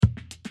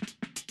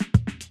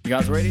You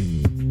guys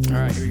ready? All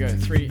right, here we go.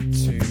 3,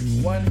 2,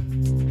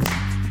 1.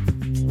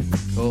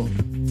 Cool.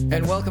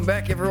 And welcome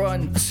back,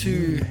 everyone,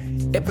 to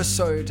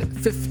episode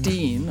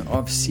 15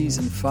 of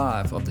season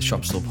 5 of the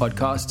Shop Stall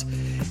podcast.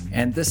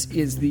 And this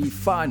is the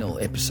final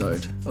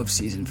episode of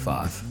season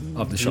 5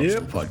 of the Shop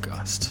Stall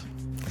podcast.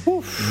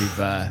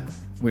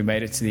 We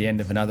made it to the end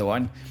of another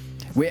one.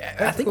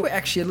 I think we're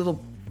actually a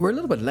little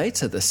bit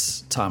later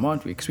this time,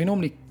 aren't we? Because we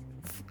normally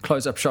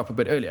close up shop a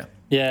bit earlier.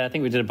 Yeah, I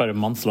think we did about a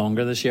month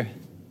longer this year.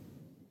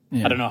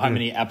 Yeah. I don't know how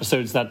many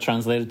episodes that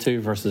translated to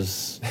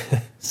versus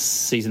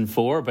season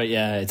 4, but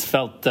yeah, it's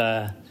felt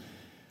like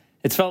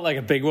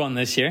a big one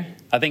this year.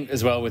 I think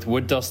as well with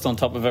Wood Dust on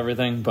top of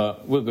everything,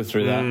 but we'll go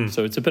through that.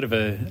 So it's a bit of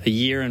a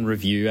year in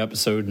review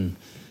episode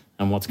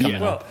and what's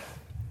coming up.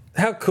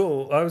 How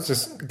cool. I was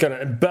just going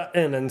to butt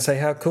in and say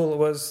how cool it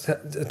was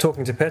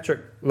talking to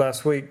Patrick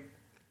last week.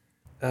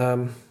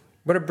 What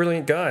a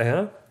brilliant guy,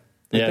 huh?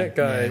 Yeah. That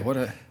guy.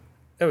 Yeah,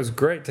 It was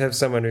great to have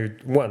someone who,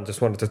 one, just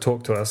wanted to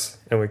talk to us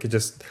and we could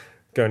just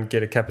go and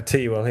get a cup of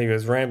tea while he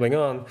was rambling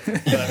on.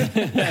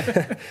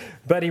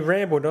 But he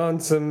rambled on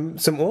some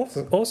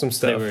awesome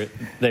stuff.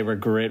 They were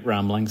great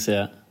ramblings,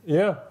 yeah.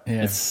 Yeah.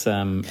 It's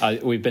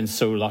we've been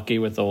so lucky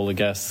with all the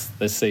guests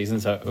this season.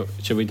 So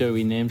should we do a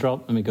wee name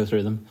drop? Let me go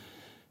through them.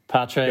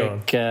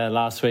 Patrick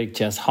last week,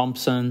 Jess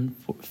Humpson,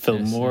 Phil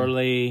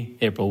Morley,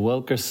 April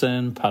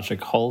Wilkerson,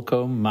 Patrick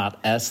Holcomb,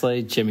 Matt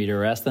Esley, Jimmy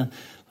DeResta.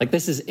 Like,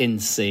 this is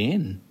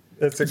insane.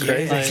 That's a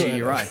crazy. Yeah,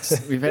 you're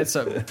right. We've had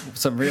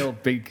some real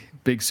big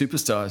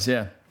superstars.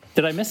 Yeah.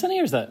 Did I miss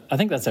any, or is that? I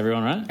think that's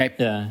everyone, right?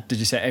 Yeah. Did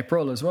you say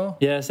April as well?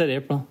 Yeah, I said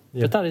April.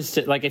 Yeah. But that is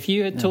just, like, if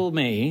you had told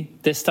me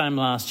this time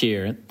last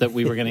year that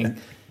we were going to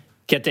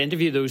get to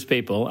interview those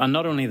people, and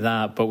not only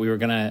that, but we were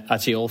going to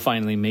actually all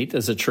finally meet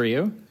as a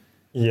trio.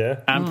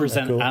 Yeah, and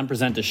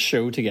present a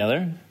show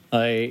together.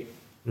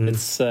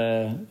 It's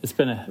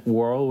been a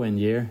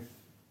whirlwind year.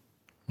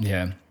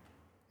 Yeah,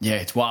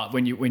 it's wild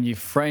when you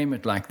frame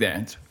it like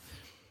that.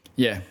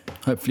 Yeah,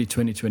 hopefully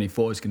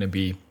 2024 is going to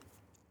be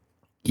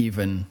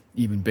even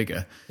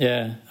bigger.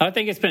 Yeah, I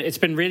think it's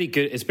been really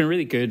good. It's been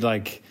really good.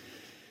 Like,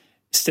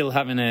 still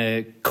having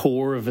a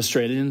core of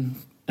Australian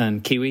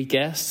and Kiwi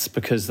guests,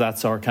 because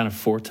that's our kind of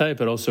forte,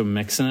 but also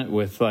mixing it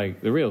with like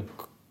the real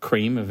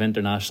cream of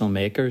international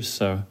makers.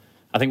 So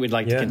I think we'd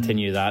like to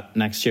continue that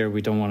next year.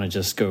 We don't want to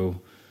just go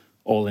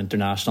all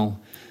international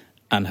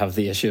and have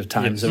the issue of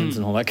time zones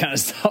and all that kind of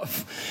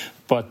stuff.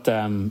 But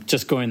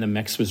just going in the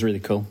mix was really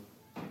cool.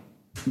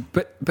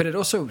 But it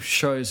also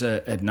shows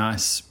a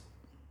nice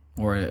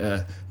or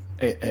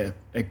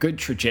a good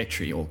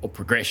trajectory or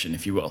progression,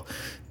 if you will.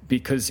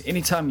 Because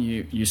anytime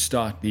you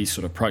start these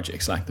sort of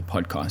projects like the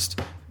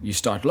podcast, you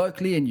start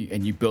locally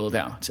and you build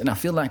out. And I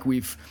feel like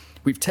we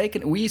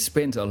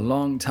spent a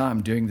long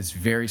time doing this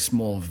very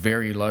small,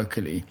 very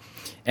locally.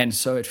 And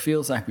so it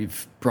feels like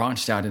we've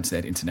branched out into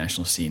that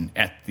international scene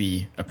at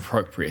the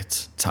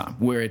appropriate time.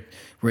 We're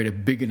at a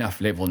big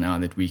enough level now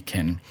that we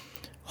can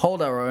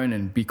hold our own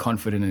and be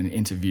confident and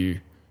interview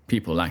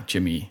people like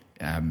Jimmy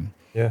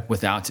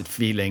without it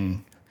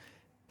feeling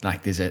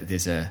like there's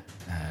a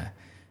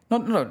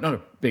not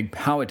a big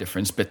power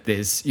difference, but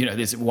there's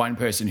one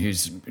person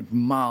who's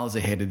miles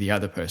ahead of the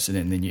other person,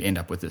 and then you end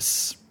up with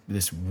this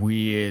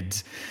weird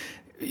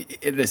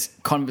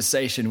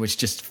conversation which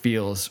just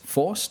feels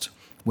forced.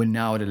 We're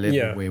now at a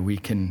level where we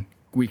can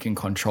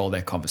control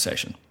that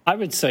conversation. I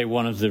would say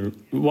one of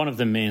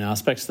the main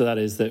aspects to that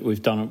is that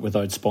we've done it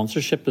without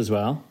sponsorship as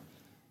well.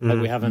 Like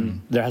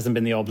there hasn't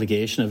been the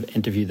obligation of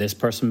interview this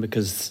person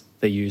because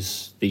they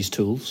use these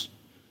tools.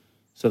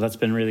 So that's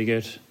been really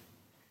good.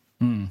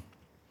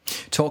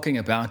 Talking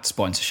about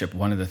sponsorship,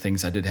 one of the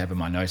things I did have in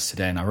my notes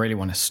today, and I really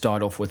want to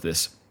start off with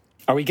this.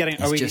 Are we getting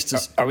a sponsor?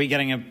 We're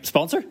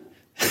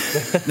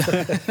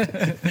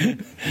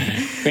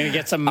gonna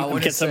get some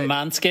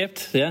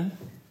Manscaped, yeah.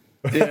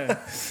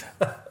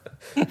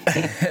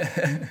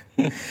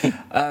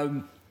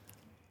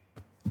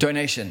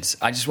 Donations.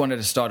 I just wanted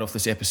to start off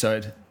this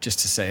episode just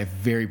to say a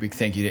very big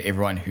thank you to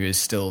everyone who is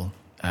still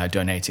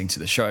donating to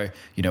the show.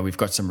 You know, we've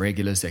got some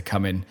regulars that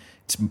come in.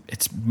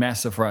 It's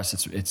massive for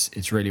us.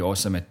 It's really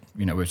awesome.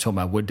 We were talking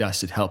about Wood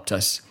Dust. It helped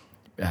us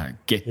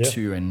get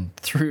to and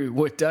through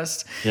Wood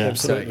Dust. Yeah,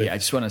 absolutely. So I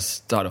just want to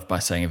start off by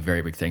saying a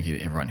very big thank you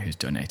to everyone who's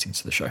donating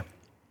to the show.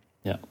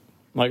 Yeah,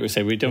 like we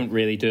say, we don't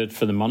really do it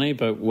for the money,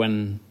 but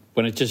when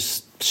it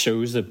just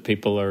shows that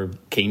people are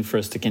keen for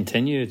us to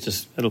continue,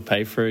 it'll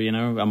pay for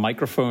a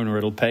microphone, or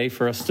it'll pay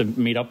for us to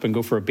meet up and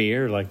go for a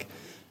beer. Like,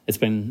 it's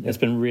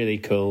been really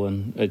cool,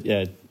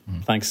 and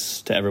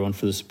thanks to everyone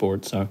for the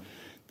support. So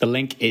the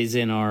link is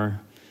in our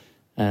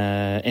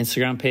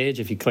Instagram page.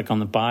 If you click on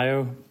the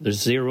bio, there's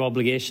zero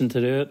obligation to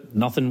do it.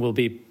 Nothing will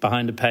be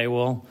behind a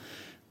paywall.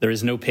 There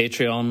is no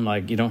Patreon.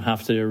 Like, you don't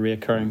have to do a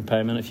reoccurring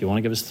payment. If you want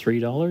to give us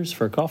 $3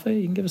 for a coffee,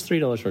 you can give us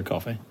 $3 for a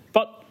coffee.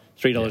 But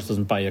 $3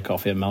 doesn't buy you a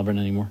coffee at Melbourne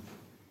anymore.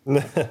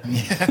 not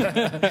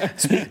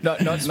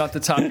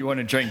the time you want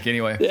to drink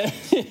anyway.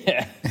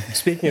 Yeah.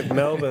 Speaking of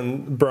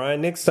Melbourne,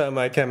 Brian, next time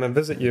I come and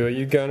visit you, are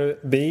you going to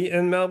be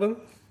in Melbourne?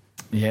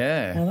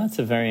 Yeah. Well, that's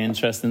a very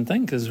interesting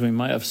thing because we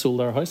might have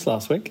sold our house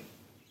last week.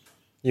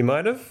 You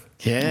might have.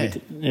 Yeah.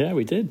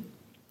 We did.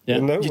 Yeah,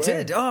 No You way.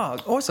 did? Oh,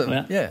 awesome.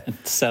 Yeah.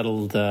 It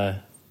settled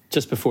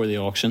just before the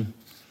auction.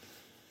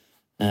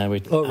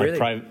 We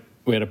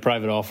had a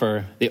private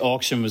offer. The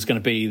auction was going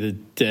to be the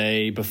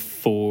day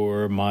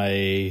before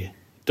my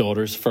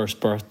daughter's first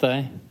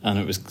birthday, and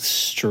it was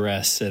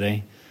Stress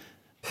City.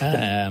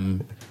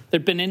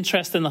 There'd been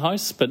interest in the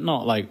house, but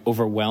not like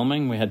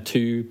overwhelming. We had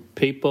 2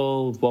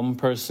 people. One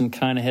person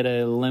kind of hit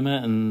a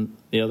limit, and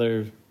the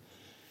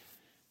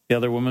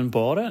other woman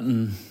bought it,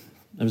 and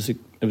it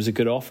was a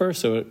good offer.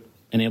 So it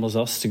enables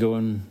us to go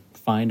and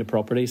find a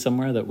property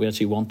somewhere that we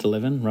actually want to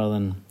live in, rather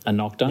than a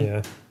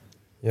knockdown.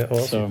 Yeah,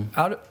 awesome.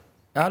 So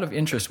Out of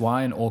interest,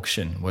 why an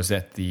auction? Was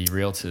that the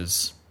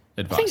realtor's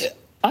advice?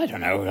 I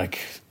don't know. Like,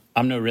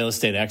 I'm no real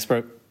estate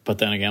expert, but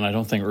then again, I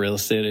don't think real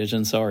estate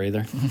agents are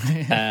either.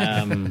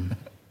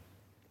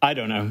 I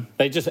don't know.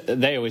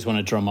 They always want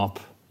to drum up,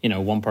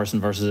 one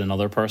person versus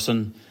another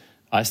person.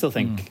 I still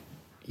think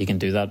you can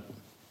do that.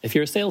 If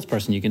you're a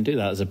salesperson, you can do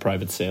that as a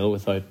private sale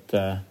without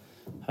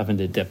having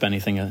to dip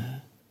anything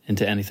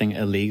into anything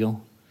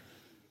illegal.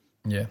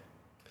 Yeah.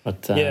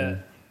 But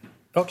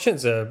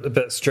auctions are a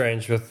bit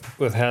strange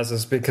with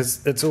houses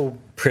because it's all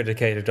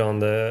predicated on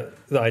the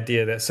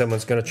idea that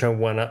someone's going to try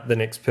and one up the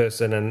next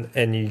person,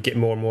 and you get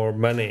more and more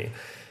money.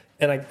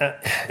 And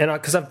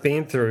because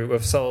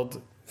I've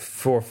sold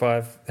 4 or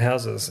 5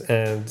 houses,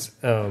 and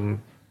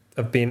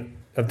I've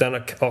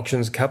done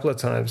auctions a couple of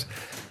times,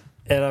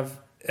 and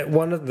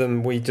one of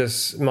them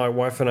my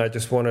wife and I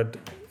just wanted.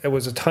 It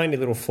was a tiny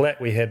little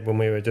flat we had when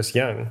we were just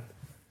young,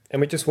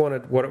 and we just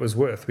wanted what it was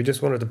worth. We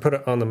just wanted to put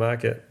it on the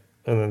market,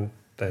 and then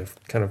they've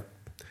kind of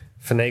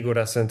finagled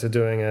us into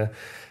doing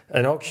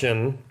an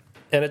auction,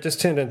 and it just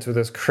turned into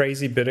this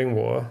crazy bidding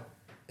war,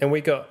 and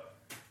we got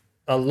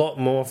a lot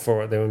more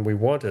for it than we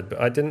wanted.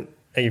 But I didn't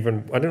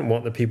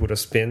want the people to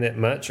spend that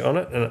much on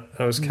it, and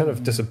I was kind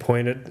of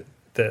disappointed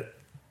that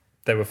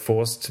they were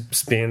forced to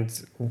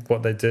spend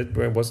what they did,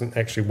 where it wasn't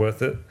actually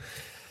worth it.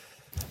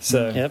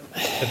 So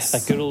it's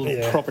a good old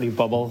property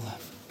bubble.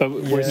 But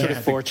we're sort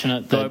of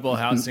fortunate that global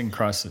housing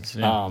crisis.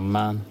 Yeah. Oh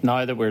man!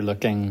 Now that we're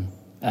looking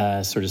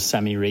sort of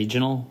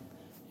semi-regional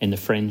in the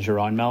fringe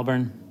around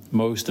Melbourne,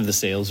 most of the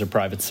sales are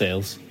private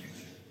sales.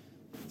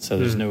 So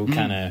there's no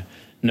kind of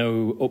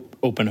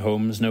open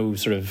homes, no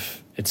sort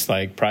of. It's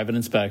like private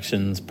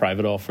inspections,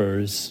 private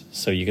offers.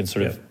 So you can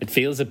sort of. It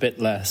feels a bit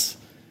less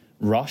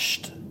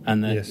rushed,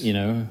 and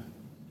then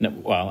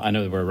well, I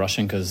know that we're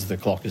rushing because the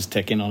clock is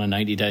ticking on a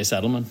 90-day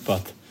settlement,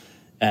 but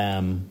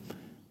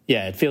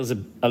it feels a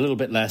little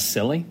bit less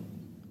silly.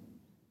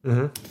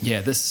 Mm-hmm.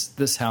 Yeah,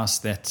 this house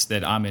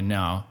that I'm in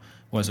now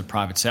was a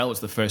private sale. It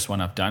was the first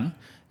one I've done.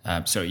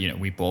 So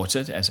we bought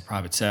it as a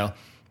private sale.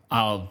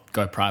 I'll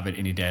go private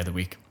any day of the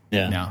week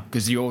now,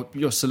 because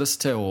your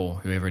solicitor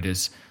or whoever it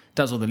is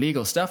does all the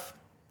legal stuff.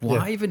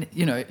 Why even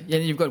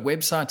you've got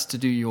websites to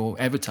do your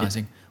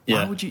advertising.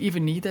 Why would you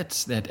even need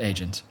that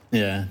agent?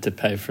 Yeah, to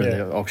pay for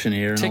the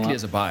auctioneer, particularly and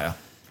as a buyer.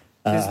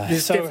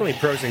 There's definitely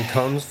pros and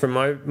cons from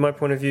my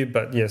point of view,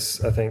 but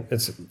yes, I think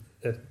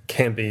it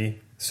can be,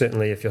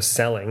 certainly if you're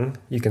selling,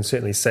 you can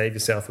certainly save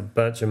yourself a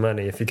bunch of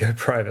money if you go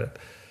private.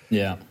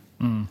 Yeah.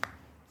 So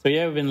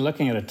we've been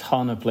looking at a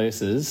ton of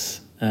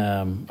places.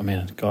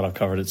 God, I've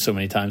covered it so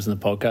many times in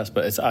the podcast,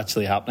 but it's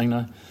actually happening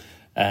now.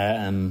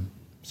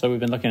 So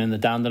we've been looking in the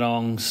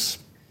Dandenongs.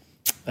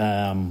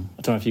 I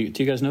don't know if do you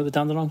guys know the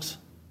Dandenongs?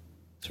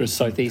 Sort of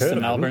southeast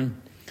of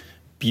Melbourne.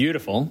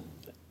 Beautiful.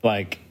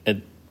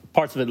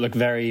 Parts of it look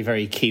very,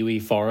 very Kiwi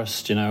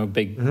forest,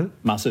 big,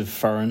 massive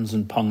ferns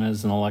and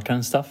pungas and all that kind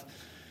of stuff.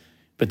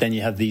 But then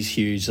you have these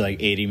huge,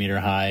 80-metre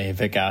high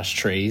Vic Ash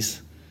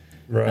trees,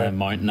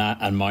 mountain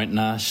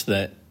ash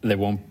that they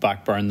won't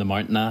backburn the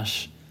mountain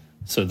ash.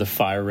 So the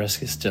fire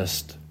risk is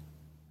just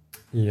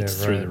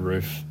through the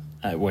roof,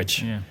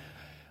 which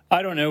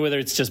I don't know whether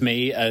it's just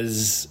me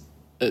as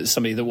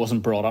somebody that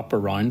wasn't brought up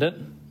around it,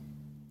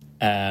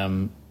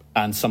 and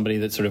somebody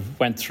that sort of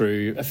went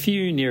through a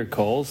few near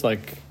calls.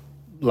 Like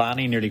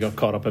Lanny nearly got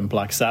caught up in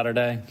Black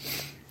Saturday.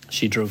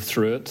 She drove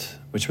through it,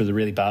 which were the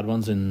really bad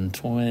ones in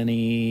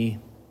 2008,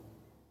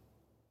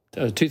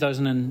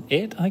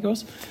 I think it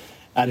was.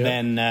 And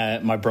then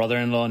my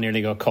brother-in-law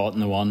nearly got caught in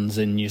the ones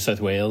in New South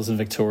Wales and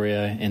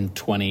Victoria in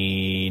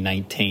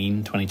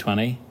 2019,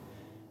 2020.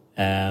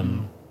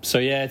 So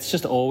it's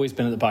just always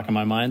been at the back of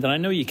my mind. And I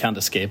know you can't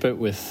escape it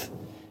with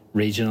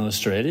regional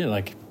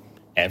Australia.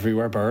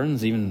 Everywhere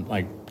burns, even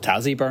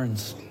Tassie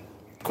burns,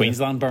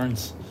 Queensland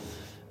burns.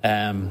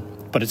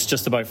 But it's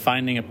just about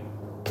finding a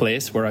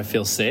place where I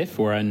feel safe,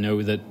 where I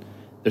know that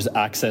there's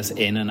access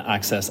in and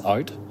access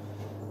out.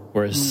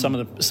 Whereas some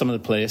of the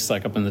place,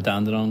 like up in the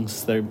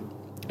Dandenongs,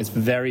 it's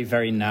very,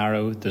 very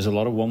narrow. There's a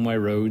lot of one-way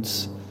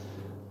roads.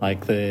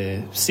 Like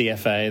the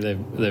CFA,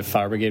 the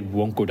fire brigade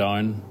won't go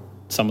down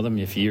some of them.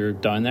 If you're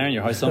down there and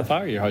your house is on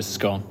fire, your house is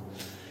gone.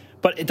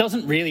 But it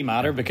doesn't really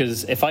matter,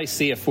 because if I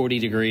see a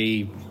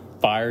 40-degree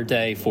fire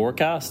day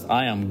forecast,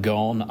 I am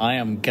gone. I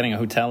am getting a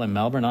hotel in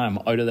Melbourne. I am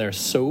out of there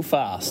so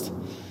fast,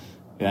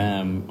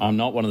 I'm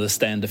not one of the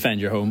stay and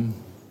defend your home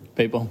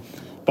people,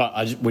 but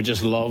I would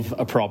just love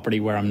a property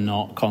where I'm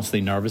not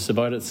constantly nervous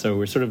about it. So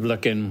we're sort of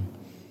looking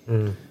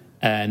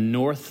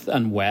north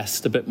and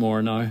west a bit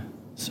more now.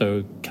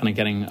 So kind of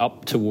getting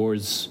up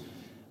towards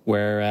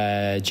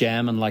where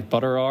Gem and Like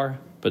Butter are,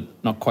 but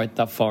not quite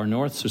that far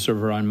north. So sort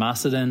of around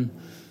Macedon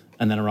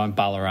and then around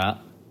Ballarat.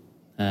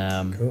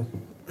 Cool.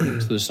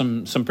 So there's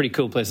some pretty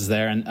cool places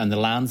there, and the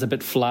land's a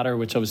bit flatter,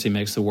 which obviously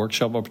makes the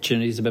workshop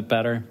opportunities a bit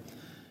better.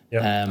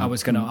 Yeah. I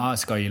was going to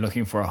ask, are you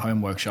looking for a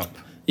home workshop?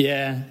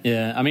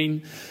 Yeah. I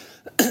mean,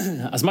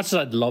 as much as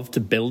I'd love to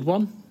build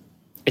one,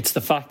 it's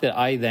the fact that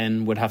I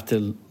then would have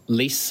to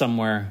lease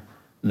somewhere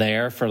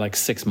there for like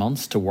 6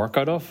 months to work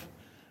out of,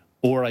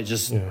 or I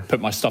just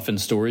put my stuff in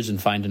storage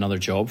and find another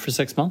job for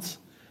 6 months,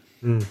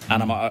 and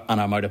I'm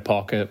out of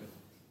pocket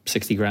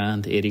 60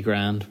 grand, 80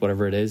 grand,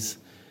 whatever it is.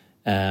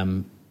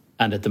 And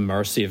at the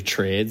mercy of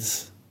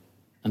trades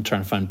and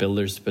trying to find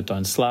builders to put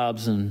down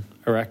slabs and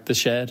erect the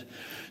shed.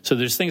 So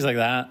there's things like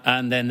that.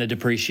 And then the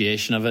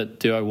depreciation of it.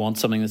 Do I want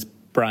something that's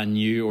brand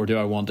new, or do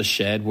I want a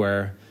shed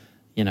where,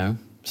 you know,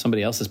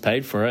 somebody else has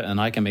paid for it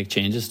and I can make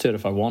changes to it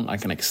if I want? I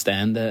can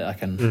extend it. I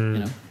can,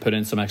 you know, put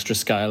in some extra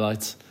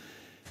skylights.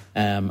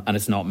 And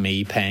it's not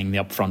me paying the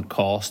upfront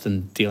cost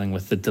and dealing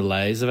with the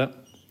delays of it.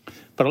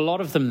 But a lot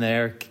of them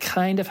there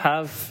kind of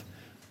have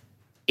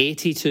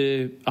 80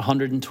 to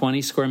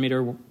 120 square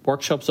meter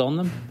workshops on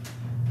them.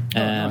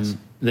 Nice.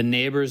 The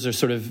neighbours are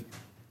sort of,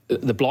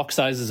 the block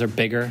sizes are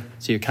bigger,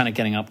 so you're kind of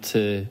getting up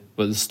to,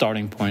 well, the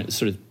starting point is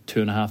sort of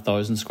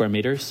 2,500 square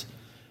meters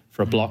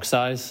for a block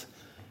size,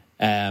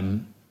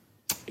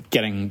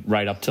 getting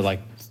right up to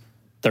like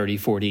 30,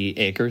 40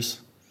 acres.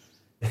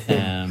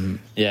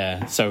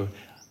 Yeah, so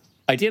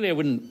ideally I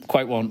wouldn't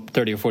quite want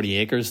 30 or 40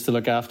 acres to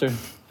look after,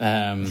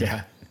 and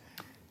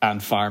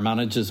fire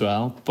manage as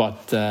well,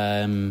 but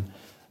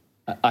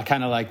I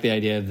kind of like the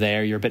idea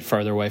there. You're a bit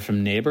further away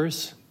from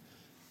neighbours,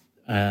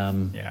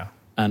 and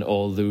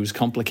all those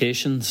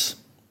complications.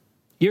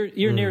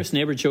 Your nearest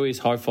neighbour, Joey, is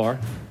how far?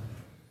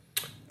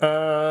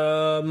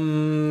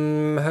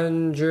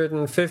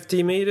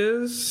 150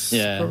 meters.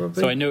 Yeah,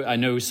 probably. so I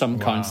know some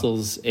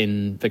councils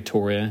in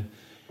Victoria,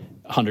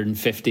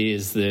 150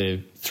 is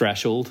the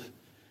threshold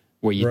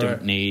where you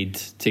don't need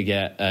to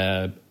get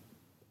a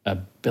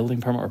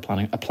building permit or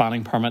a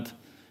planning permit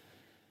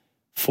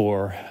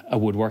for a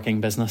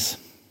woodworking business.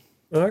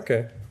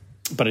 Okay.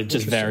 But it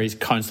just varies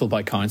council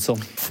by council.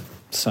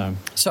 So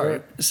Sorry,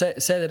 say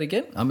that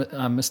again.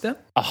 I missed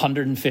that.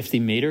 150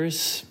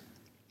 metres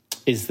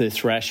is the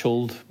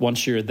threshold.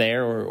 Once you're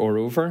there or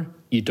over,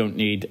 you don't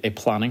need a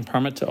planning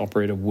permit to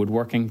operate a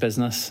woodworking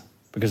business,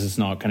 because it's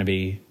not going to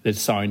be, the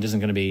sound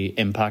isn't going to be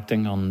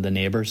impacting on the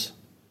neighbours.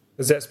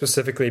 Is that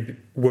specifically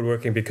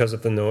woodworking because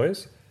of the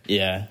noise?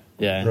 Yeah.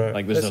 Right.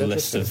 Like there's That's a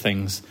list of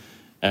things,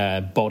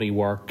 body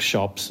work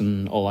shops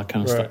and all that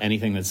kind of stuff,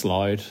 anything that's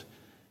loud.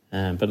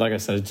 But like I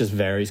said, it just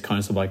varies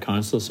council by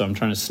council, so I'm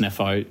trying to sniff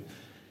out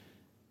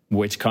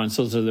which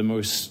councils are the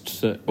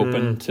most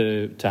open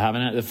to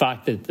having it. The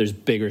fact that there's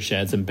bigger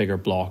sheds and bigger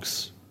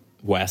blocks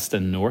west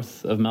and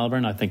north of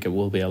Melbourne, I think it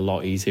will be a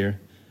lot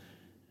easier.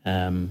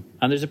 And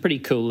there's a pretty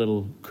cool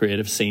little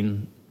creative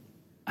scene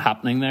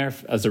happening there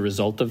as a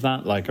result of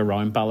that. Like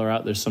around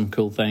Ballarat, there's some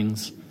cool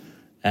things.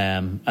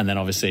 And then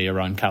obviously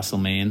around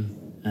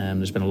Castlemaine,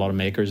 there's been a lot of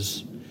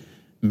makers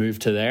move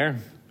to there.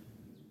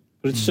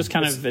 But it's just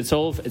kind of, it's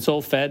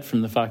all fed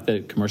from the fact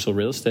that commercial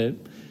real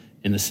estate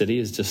in the city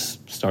is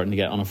just starting to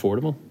get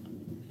unaffordable.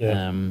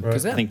 Yeah,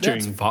 Because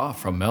that's far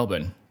from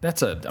Melbourne.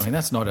 That's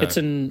not a... It's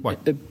in...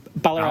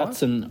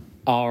 Ballarat's an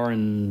hour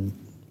and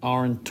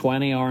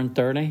 20, hour and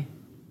 30.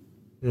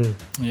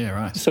 Yeah,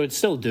 right. So it's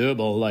still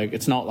doable. Like,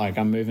 it's not like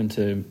I'm moving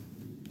to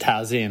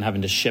Tassie and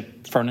having to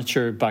ship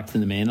furniture back to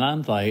the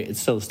mainland. Like,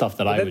 it's still stuff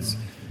that I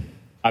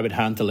would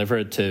hand deliver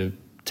it to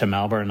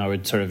Melbourne. I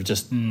would sort of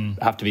just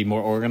have to be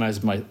more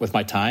organised with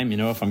my time, you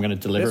know, if I'm going to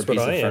deliver a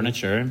piece of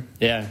furniture.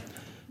 Yeah.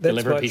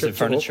 Deliver a piece of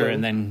furniture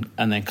and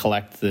then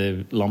collect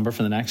the lumber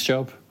for the next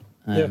job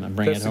and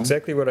bring it home. That's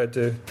exactly what I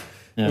do.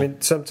 Yeah. I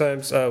mean,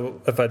 sometimes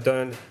if I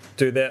don't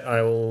do that,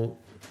 I will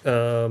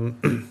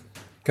kind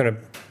of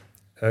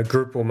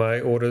group all my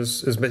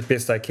orders as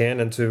best I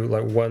can into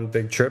like one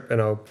big trip, and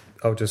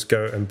I'll just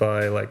go and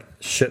buy like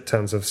shit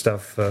tons of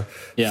stuff for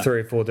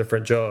 3 or 4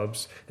 different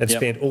jobs and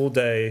spend all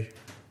day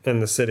in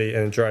the city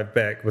and drive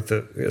back with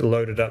a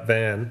loaded up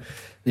van,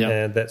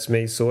 and that's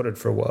me sorted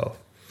for a while.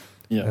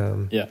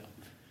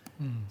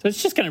 So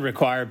it's just going to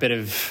require a bit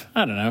of,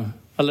 I don't know,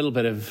 a little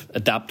bit of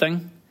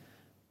adapting.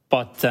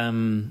 But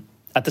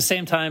at the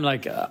same time,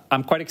 like,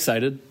 I'm quite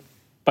excited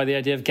by the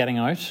idea of getting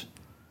out.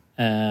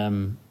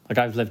 Like,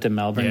 I've lived in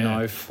Melbourne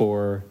now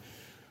for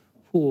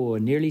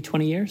nearly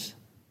 20 years,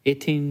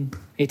 18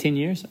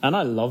 years. And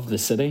I love the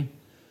city.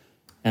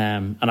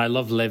 And I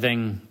love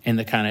living in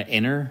the kind of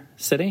inner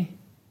city.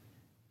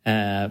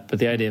 But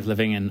the idea of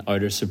living in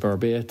outer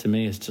suburbia, to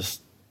me, is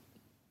just...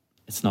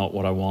 It's not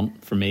what I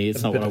want for me.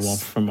 It's not what I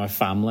want for my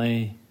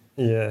family.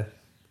 Yeah.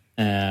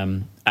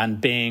 And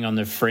being on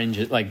the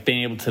fringe, like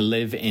being able to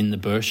live in the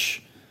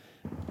bush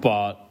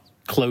but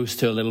close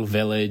to a little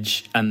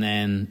village. And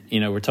then,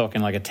 we're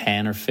talking like a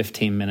 10 or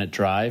 15 minute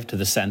drive to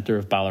the centre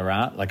of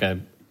Ballarat, like a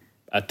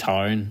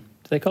town.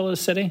 Do they call it a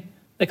city?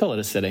 They call it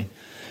a city.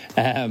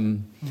 A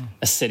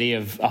city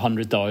of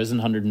 100,000,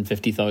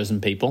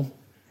 150,000 people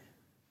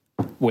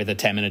with a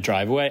 10-minute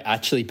drive away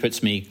actually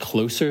puts me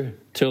closer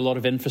to a lot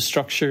of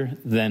infrastructure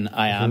than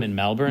I am in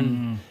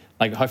Melbourne.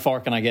 Like, how far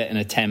can I get in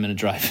a 10-minute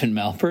drive in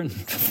Melbourne?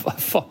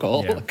 Fuck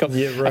all. Yeah. Like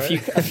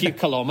a few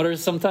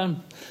kilometres sometimes.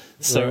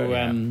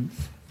 So,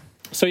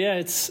 so yeah,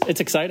 it's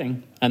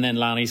exciting. And then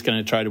Lanny's going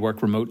to try to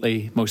work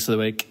remotely most of the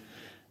week,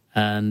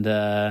 and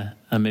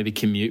maybe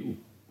commute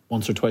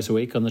once or twice a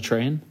week on the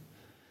train.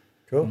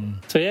 Cool.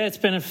 So yeah, it's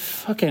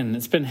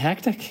been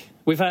hectic.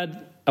 We've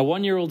had a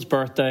 1-year-old's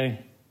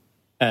birthday.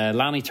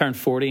 Lanny turned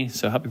 40,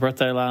 so happy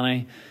birthday,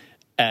 Lanny.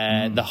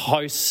 The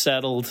house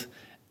settled,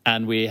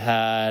 and we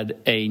had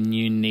a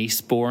new niece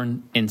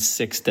born in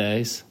 6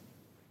 days.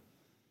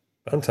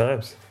 Fun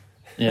times.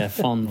 Yeah,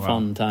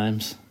 fun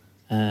times.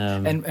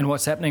 And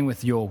what's happening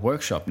with your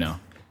workshop now?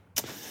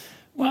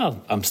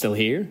 Well, I'm still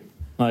here.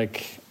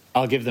 Like,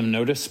 I'll give them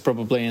notice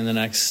probably in the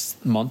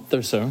next month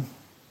or so.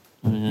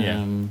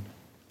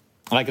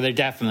 Like, they're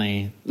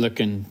definitely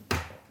looking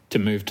to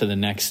move to the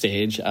next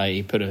stage,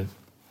 i.e. put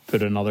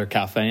another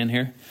cafe in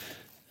here.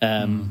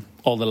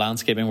 All the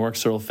landscaping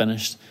works are all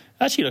finished.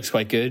 Actually looks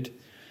quite good,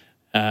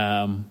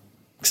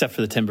 except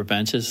for the timber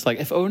benches. Like,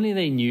 if only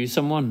they knew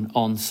someone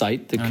on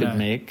site that could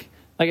make...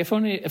 Like, if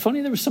only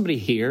there was somebody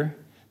here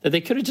that they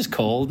could have just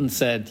called and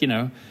said,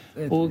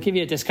 we'll give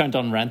you a discount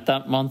on rent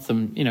that month,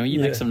 and, you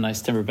make some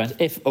nice timber benches.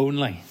 If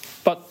only.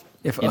 But...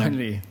 If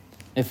only.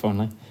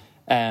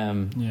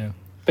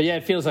 But yeah,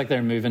 it feels like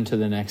they're moving to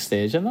the next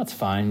stage, and that's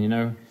fine,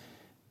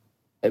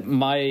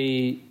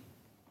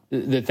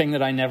 The thing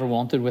that I never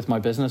wanted with my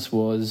business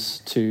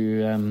was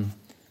to...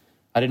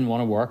 I didn't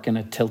want to work in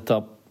a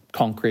tilt-up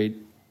concrete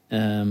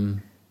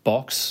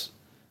box.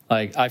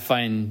 Like, I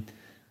find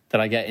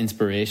that I get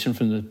inspiration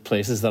from the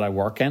places that I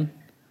work in,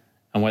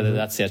 and whether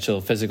that's the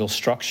actual physical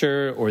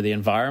structure or the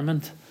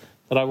environment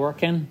that I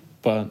work in.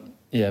 But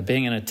yeah,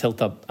 being in a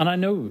tilt-up... And I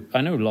know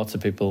lots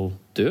of people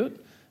do it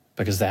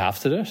because they have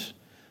to do it.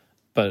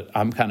 But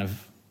I'm kind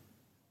of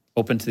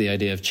open to the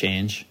idea of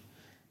change.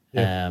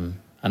 Yeah.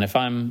 And if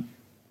I'm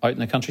out in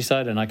the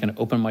countryside and I can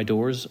open my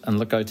doors and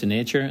look out to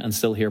nature and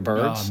still hear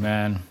birds... Oh,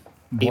 man.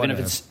 Even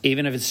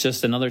if it's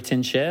just another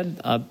tin shed,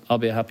 I'll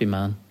be a happy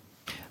man.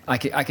 I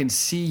can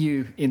see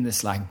you in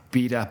this, like,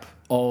 beat-up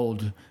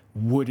old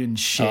wooden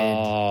shed.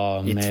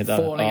 Oh, it's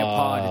falling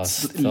apart.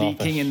 It's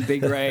leaking in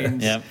big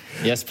rains. Yep.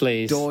 Yes,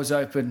 please. Doors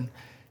open.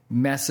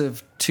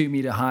 Massive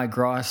 2-meter high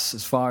grass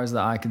as far as the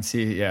eye can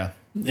see. Yeah.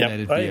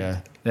 Yep.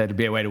 That'd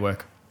be a way to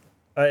work.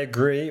 I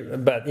agree,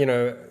 but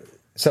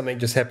something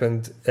just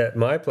happened at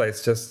my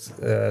place just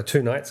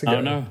 2 nights ago.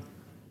 Oh no!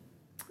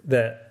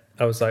 That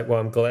I was like, well,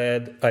 I'm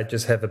glad I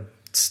just have a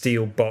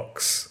steel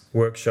box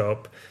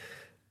workshop,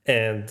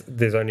 and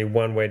there's only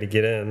one way to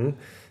get in.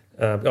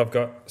 I've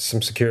got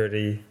some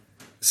security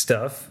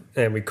stuff,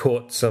 and we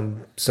caught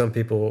some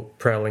people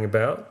prowling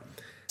about.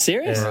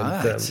 Serious?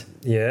 And, right.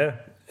 Yeah,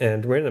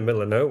 and we're in the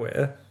middle of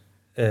nowhere.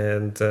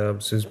 And so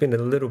there's been a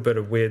little bit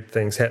of weird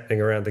things happening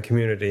around the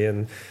community,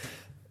 and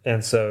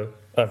so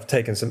I've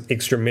taken some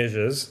extra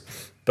measures.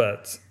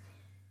 But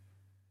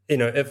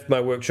if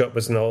my workshop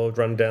was an old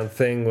rundown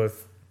thing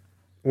with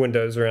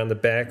windows around the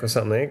back or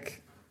something,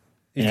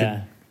 you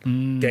could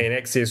gain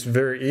access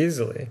very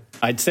easily.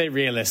 I'd say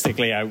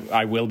realistically,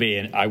 I will be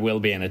in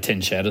a tin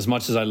shed. As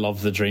much as I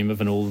love the dream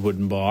of an old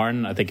wooden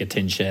barn, I think a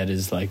tin shed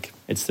is like,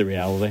 it's the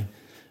reality.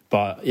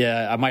 But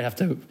yeah, I might have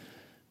to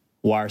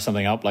wire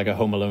something up like a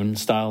Home Alone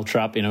style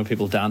trap,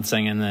 people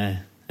dancing in the...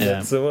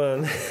 That's the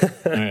one.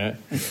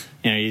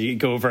 You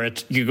go over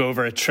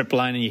a trip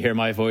line and you hear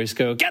my voice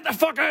go, "Get the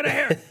fuck out of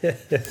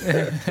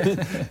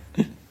here!"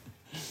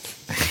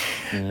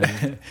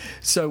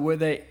 So were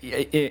they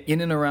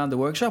in and around the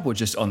workshop or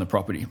just on the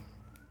property?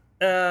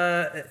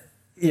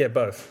 Yeah,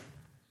 both.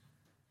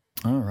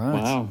 All right.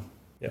 Wow.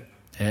 Yep.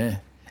 Yeah.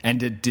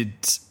 And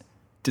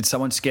did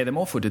someone scare them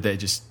off, or did they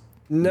just...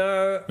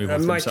 No, move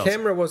off my themselves?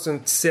 camera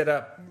wasn't set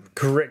up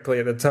correctly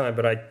at the time,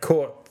 but I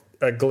caught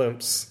a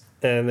glimpse,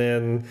 and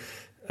then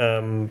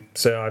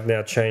so I've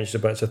now changed a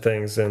bunch of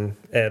things and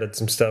added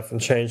some stuff and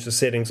changed the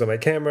settings on my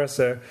camera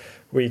so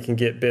we can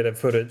get better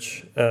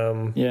footage.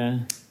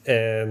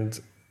 And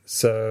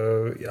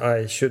so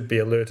I should be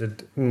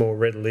alerted more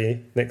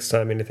readily next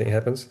time anything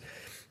happens.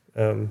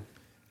 I've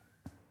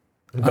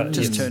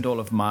just turned all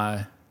of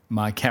my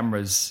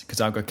cameras,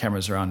 because I've got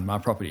cameras around my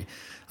property.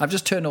 I've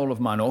just turned all of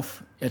mine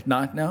off at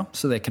night now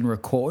so they can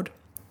record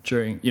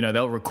during,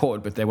 they'll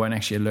record, but they won't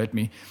actually alert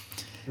me.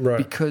 Right.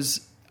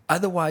 Because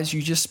otherwise you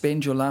just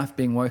spend your life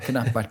being woken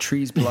up by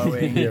trees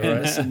blowing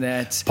and this and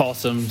that.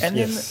 Possums. And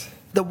then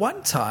the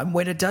one time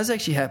when it does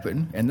actually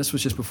happen, and this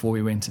was just before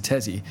we went to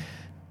Tassie,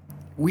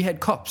 we had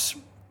cops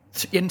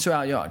into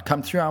our yard,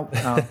 come through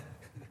our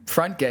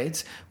front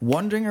gates,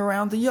 wandering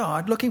around the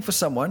yard looking for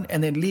someone,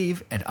 and then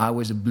leave. And I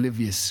was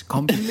oblivious,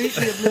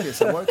 completely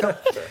oblivious. I woke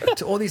up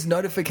to all these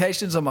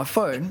notifications on my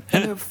phone,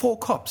 and there were 4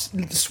 cops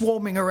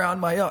swarming around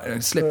my yard, and I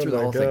slept through the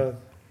whole thing.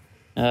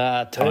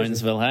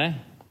 Townsville, hey?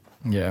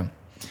 Yeah.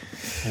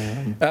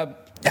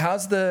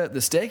 How's the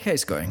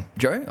staircase going,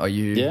 Joe? Are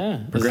you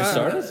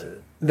progressing?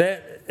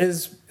 That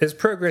is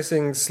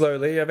progressing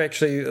slowly.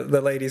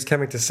 The lady's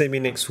coming to see me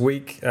next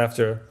week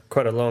after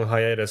quite a long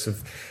hiatus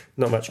of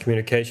not much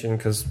communication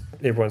because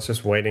everyone's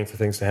just waiting for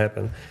things to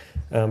happen.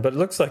 But it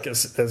looks like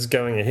it's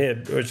going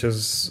ahead, which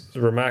is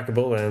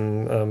remarkable,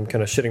 and I'm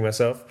kind of shitting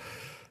myself.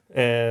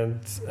 And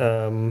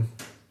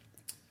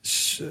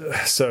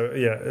so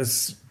yeah,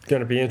 it's going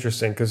to be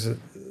interesting because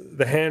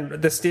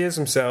the stairs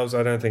themselves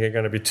I don't think are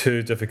going to be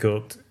too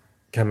difficult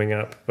coming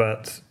up,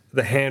 but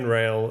the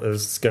handrail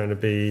is going to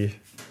be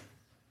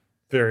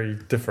very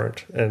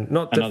different and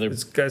not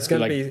it's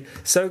going to be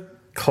so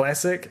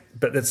classic,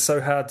 but it's so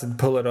hard to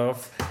pull it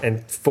off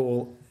and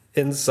fall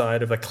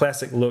inside of a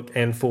classic look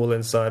and fall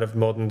inside of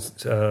modern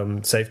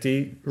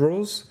safety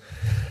rules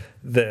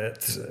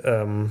that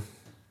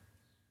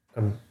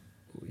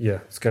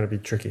it's going to be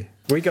tricky.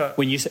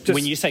 When you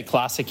say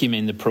classic, you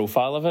mean the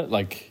profile of it,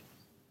 like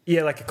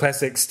like a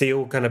classic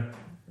steel kind of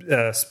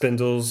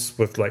spindles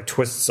with like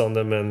twists on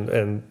them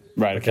and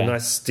a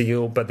nice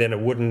steel, but then a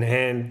wooden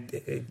hand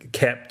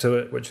cap to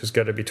it, which has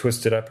got to be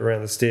twisted up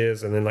around the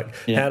stairs. And then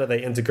how do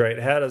they integrate?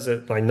 How does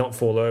it not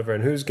fall over?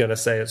 And who's going to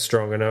say it's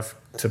strong enough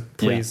to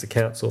please the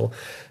council?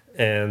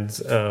 And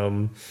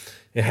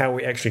how are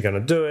we actually going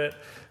to do it?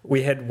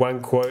 We had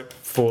one quote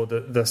for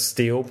the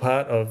steel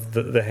part of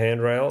the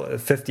handrail.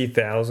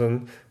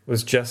 50,000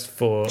 was just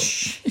for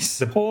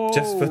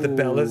the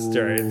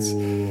balustrades,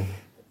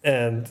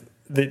 and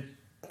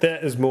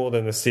that is more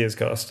than the stairs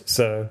cost.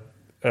 So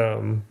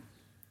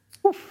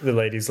the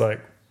lady's like,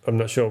 I'm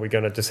not sure we're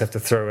going to just have to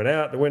throw it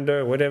out the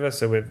window or whatever.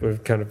 So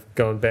we've kind of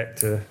gone back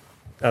to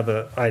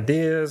other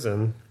ideas,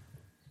 and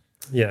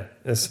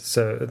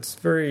it's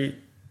very.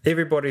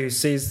 Everybody who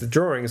sees the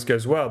drawings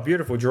goes, wow,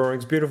 beautiful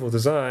drawings, beautiful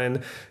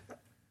design.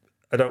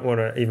 I don't want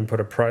to even put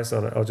a price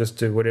on it. I'll just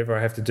do whatever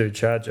I have to do,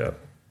 charge up.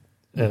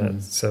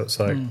 And so it's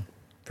like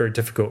very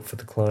difficult for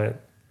the client.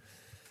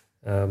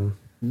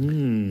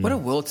 What a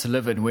world to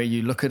live in, where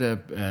you look at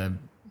a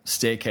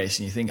staircase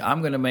and you think, I'm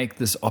going to make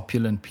this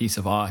opulent piece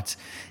of art.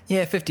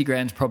 Yeah, 50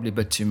 grand's probably a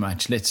bit too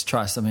much. Let's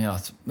try something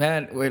else.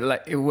 Man,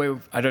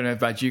 I don't know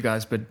about you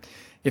guys, but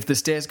if the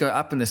stairs go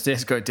up and the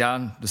stairs go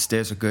down, the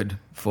stairs are good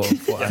for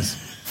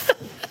us.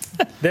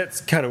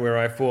 That's kind of where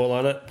I fall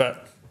on it,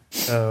 but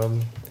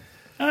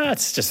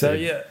it's just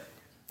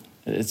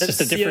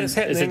it's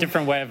a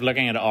different way of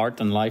looking at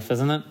art and life,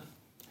 isn't it?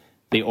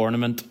 The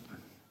ornament.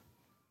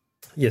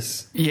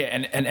 Yes. Yeah,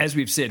 and as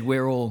we've said,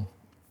 we're all.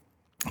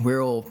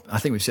 I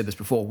think we've said this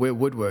before. We're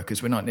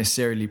woodworkers. We're not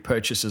necessarily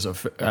purchasers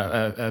of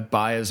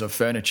buyers of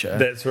furniture.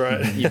 That's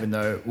right. Even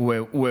though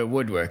we're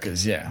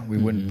woodworkers, we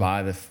wouldn't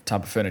buy the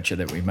type of furniture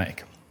that we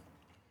make.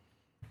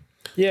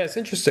 Yeah, it's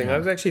interesting. I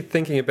was actually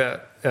thinking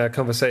about a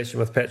conversation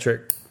with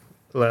Patrick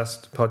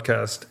last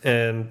podcast,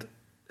 and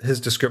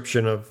his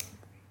description of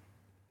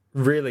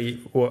really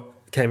what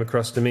came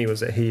across to me was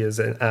that he is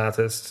an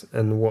artist,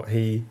 and what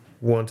he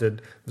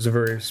wanted was a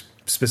very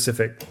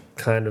specific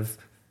kind of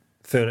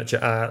furniture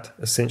art,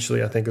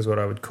 essentially, I think is what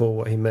I would call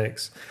what he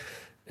makes.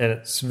 And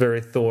it's very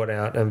thought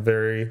out and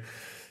very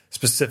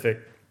specific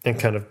and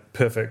kind of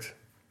perfect.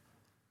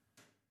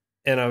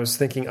 And I was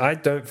thinking, I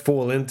don't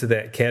fall into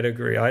that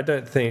category. I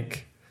don't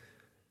think,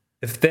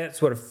 if that's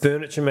what a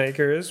furniture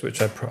maker is,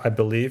 which I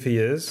believe he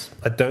is,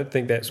 I don't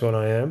think that's what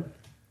I am.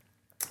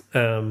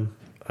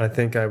 I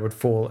think I would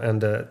fall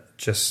under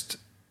just,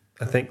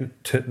 I think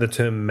the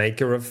term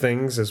maker of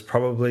things is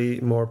probably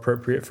more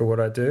appropriate for what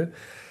I do.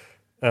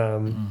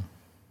 And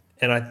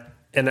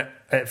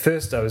at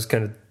first I was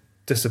kind of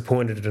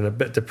disappointed and a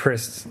bit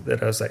depressed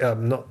that I was like,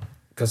 I'm not,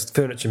 because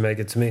furniture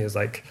maker to me is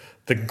like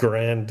the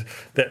grand,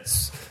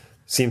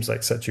 seems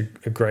like such a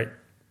great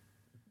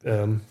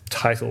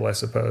title, I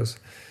suppose.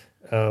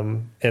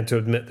 And to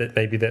admit that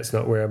maybe that's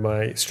not where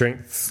my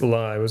strengths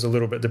lie was a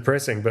little bit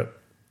depressing. But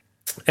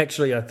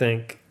actually, I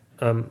think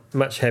I'm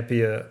much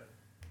happier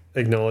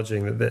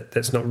acknowledging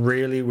that's not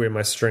really where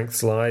my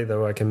strengths lie,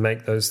 though I can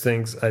make those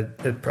things. I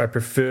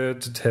prefer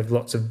to have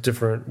lots of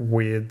different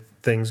weird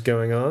things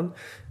going on,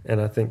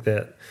 and I think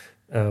that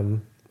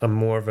I'm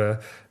more of a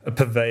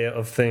purveyor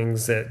of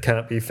things that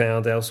can't be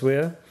found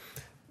elsewhere.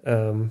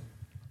 And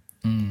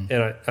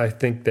I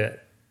think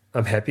that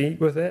I'm happy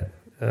with that.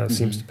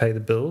 Seems to pay the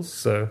bills,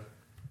 so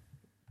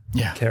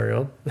carry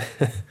on.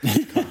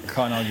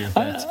 Can't argue with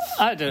that.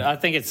 I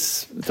think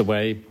it's the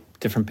way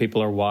different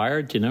people are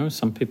wired,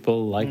 Some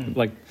people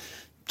like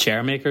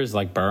chair makers,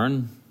 like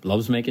Byrne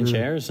loves making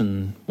chairs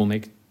and will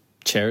make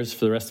chairs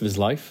for the rest of his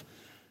life.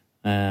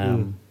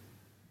 But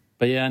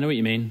yeah, I know what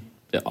you mean.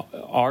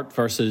 Art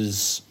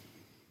versus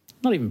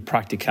not even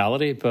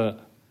practicality,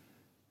 but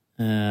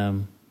I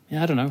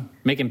don't know,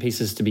 making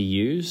pieces to be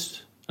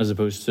used as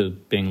opposed to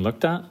being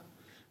looked at.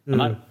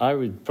 And I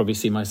would probably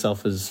see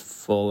myself as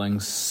falling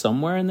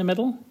somewhere in the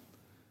middle.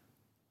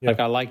 Yeah. Like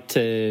I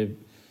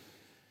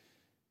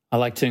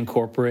like to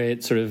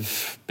incorporate sort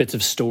of bits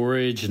of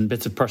storage and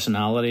bits of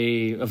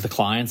personality of the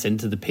clients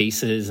into the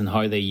pieces and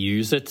how they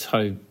use it,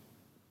 how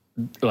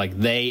like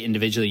they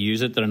individually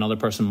use it that another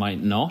person might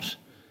not.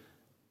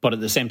 But at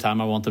the same time,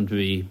 I want them to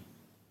be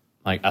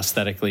like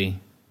aesthetically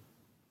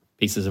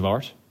pieces of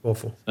art.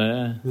 Awful.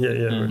 Yeah.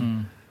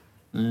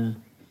 Right.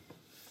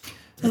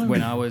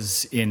 When I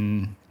was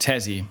in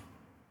Tassie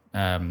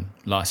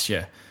last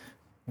year,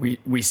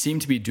 we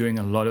seemed to be doing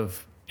a lot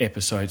of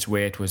episodes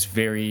where it was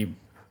very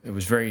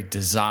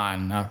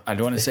design. I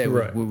don't want to say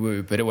Right.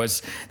 woo-woo, but there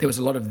was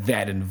a lot of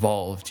that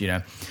involved, you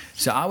know.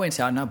 So I went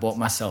out and I bought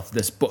myself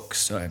this book.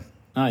 So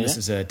this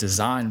is a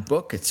design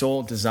book. It's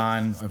all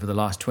design over the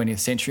last 20th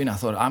century. And I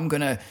thought, I'm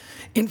going to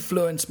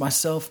influence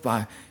myself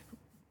by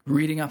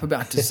reading up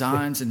about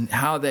designs and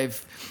how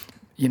they've,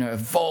 you know,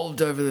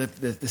 evolved over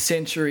the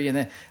century. And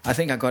then I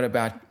think I got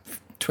about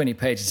 20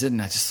 pages in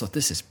and I just thought,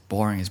 this is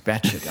boring as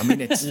batshit. I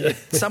mean,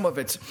 some of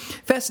it's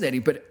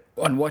fascinating, but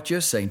on what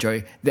you're saying,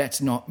 Joey,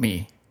 that's not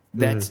me.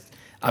 That's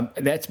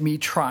me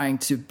trying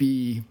to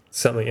be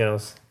Something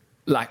else.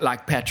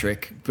 like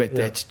Patrick, but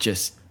that's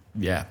just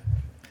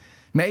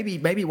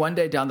Maybe one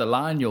day down the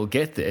line you'll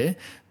get there,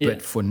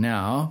 but for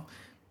now,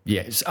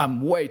 yes,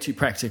 I'm way too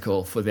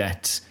practical for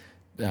that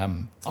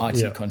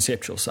artsy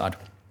conceptual side.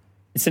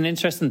 It's an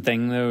interesting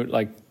thing though,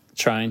 like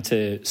trying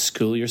to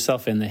school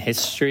yourself in the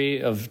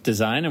history of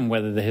design and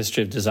whether the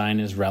history of design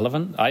is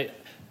relevant.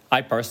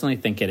 I personally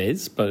think it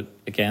is, but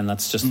again,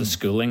 that's just the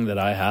schooling that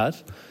I had.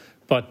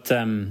 But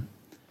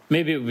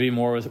maybe it would be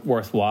more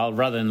worthwhile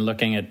rather than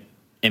looking at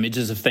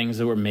images of things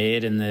that were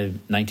made in the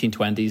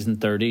 1920s and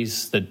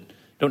 30s that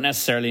don't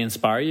necessarily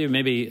inspire you.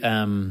 Maybe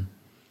I'm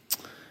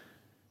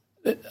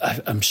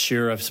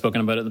sure I've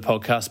spoken about it in the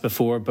podcast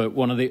before, but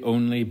one of the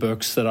only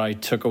books that I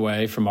took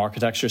away from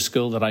architecture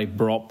school that I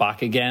brought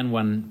back again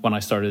when I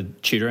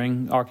started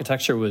tutoring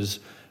architecture was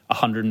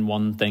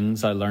 101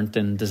 Things I Learned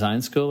in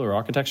Design School or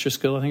Architecture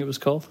School, I think it was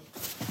called.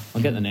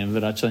 I'll get the name of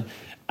it actually.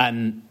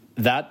 And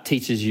that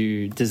teaches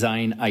you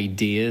design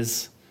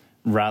ideas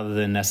rather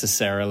than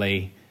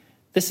necessarily,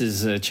 this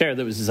is a chair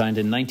that was designed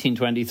in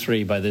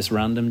 1923 by this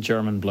random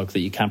German bloke that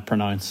you can't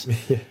pronounce.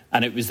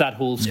 And it was that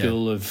whole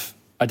school of,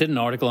 I did an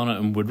article on it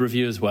in Wood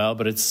Review as well,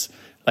 but it's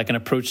like an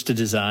approach to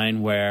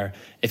design where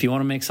if you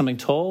want to make something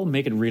tall,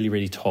 make it really,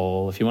 really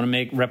tall. If you want to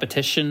make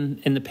repetition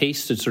in the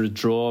piece to sort of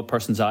draw a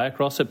person's eye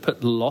across it,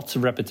 put lots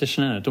of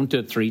repetition in it. Don't do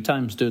it 3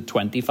 times, do it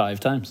 25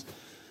 times.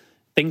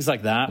 Things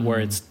like that where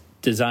it's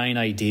design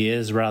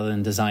ideas rather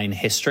than design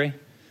history.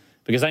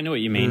 Because I know what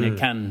you mean. It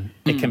can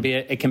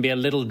be a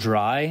little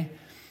dry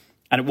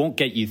and it won't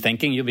get you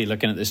thinking. You'll be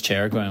looking at this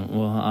chair going,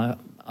 well,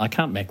 I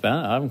can't make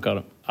that. I haven't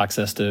got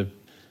access to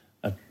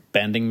a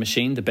bending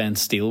machine to bend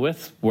steel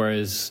with.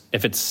 Whereas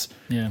if it's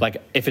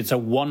if it's a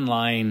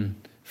one-line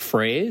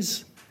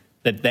phrase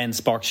that then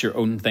sparks your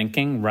own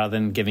thinking rather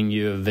than giving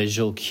you a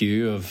visual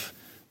cue of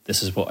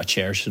this is what a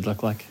chair should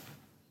look like.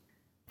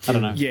 I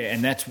don't know. Yeah,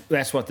 and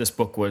that's what this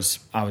book was.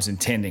 I was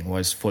intending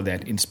was for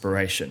that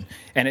inspiration,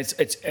 and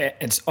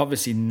it's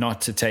obviously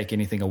not to take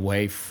anything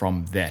away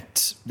from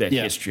that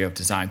history of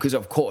design, because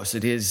of course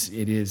it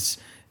is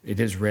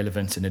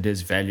relevant and it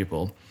is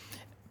valuable,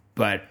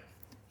 but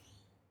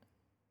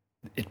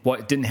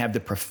it didn't have the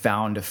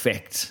profound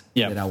effect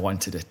that I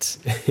wanted it.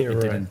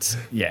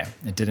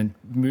 It didn't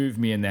move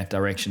me in that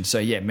direction. So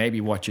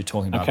maybe what you're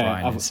talking about,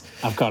 Brian,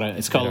 I've got it.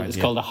 It's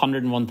called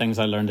 101 Things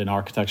I Learned in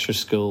Architecture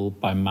School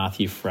by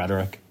Matthew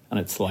Frederick, and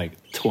it's like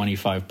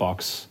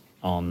 $25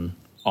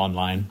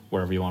 online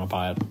wherever you want to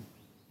buy it. I'm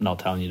not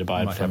telling you to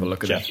buy it from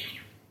Jeff.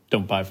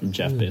 Don't buy it from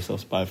Jeff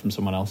Bezos. Buy it from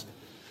someone else.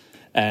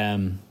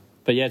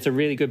 But yeah, it's a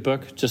really good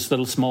book. Just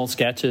little small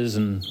sketches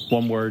and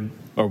one word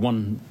or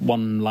one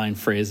line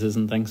phrases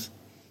and things.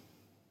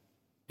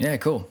 Yeah,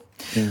 cool.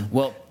 Yeah.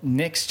 Well,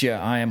 next year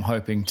I am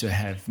hoping to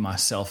have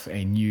myself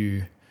a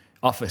new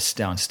office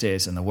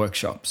downstairs in the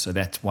workshop. So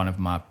that's one of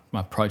my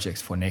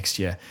projects for next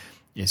year,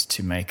 is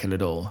to make a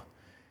little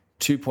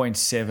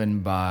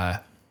 2.7 by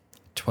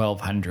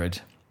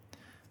 1200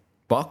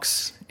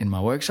 box in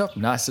my workshop,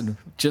 nice and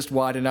just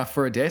wide enough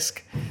for a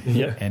desk.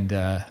 Yeah,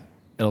 and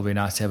it'll be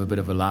nice to have a bit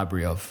of a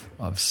library of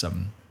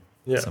some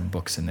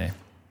books in there.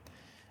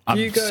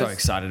 I'm so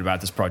excited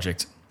about this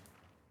project.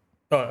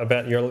 Oh,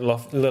 about your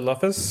little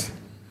office?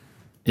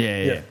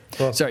 Yeah.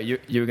 Well, sorry,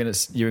 you were gonna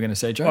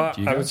say, Joe?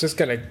 I was just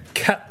going to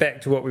cut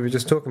back to what we were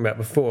just talking about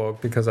before,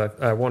 because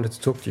I wanted to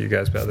talk to you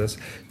guys about this.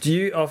 Do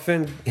you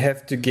often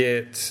have to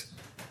get,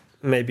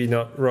 maybe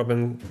not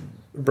Robin,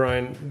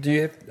 Brian, do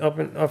you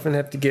often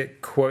have to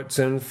get quotes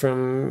in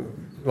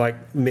from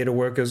like metal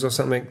workers or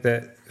something,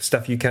 that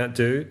stuff you can't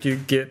do? Do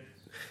you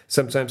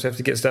sometimes have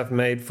to get stuff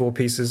made for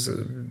pieces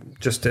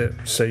just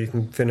so you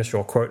can finish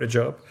or quote a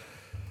job?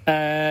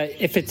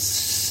 If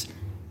it's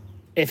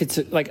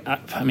like,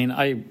 I mean,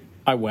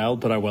 I weld,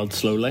 but I weld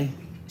slowly.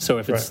 So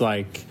if it's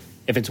like,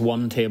 if it's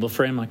one table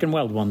frame, I can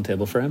weld one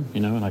table frame,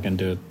 and I can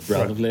do it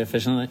relatively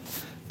efficiently.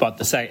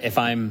 But if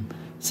I'm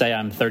say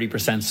I'm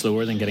 30%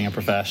 slower than getting a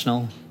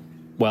professional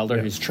welder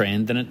who's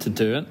trained in it to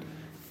do it.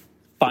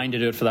 Fine to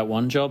do it for that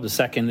one job. The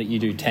second that you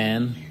do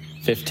 10,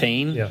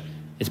 15,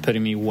 it's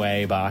putting me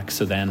way back.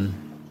 So then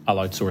I'll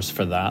outsource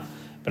for that.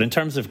 But in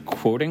terms of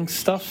quoting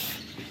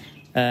stuff,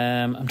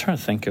 I'm trying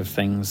to think of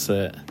things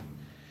that,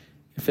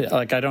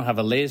 I don't have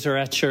a laser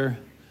etcher.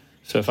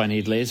 So if I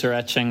need laser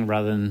etching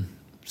rather than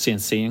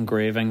CNC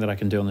engraving that I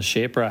can do on the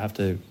shaper, I have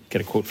to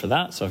get a quote for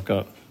that. So I've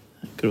got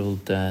good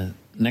old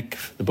Nick,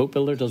 the boat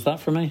builder, does that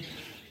for me.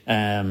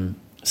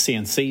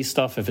 CNC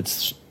stuff, if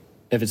it's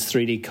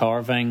 3D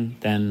carving,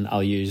 then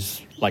I'll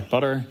use Like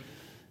Butter.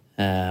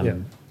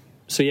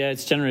 So yeah,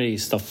 it's generally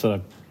stuff that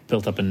I've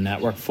built up a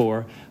network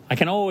for. I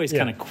can always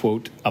kind of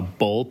quote a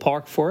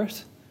ballpark for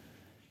it.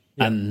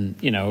 And,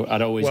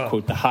 I'd always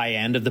quote the high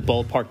end of the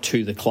ballpark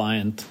to the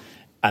client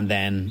and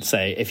then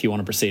say, if you want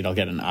to proceed, I'll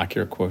get an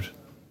accurate quote.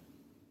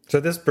 So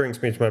this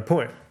brings me to my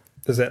point,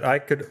 is that I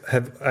could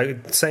have,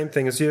 same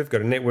thing as you, I've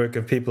got a network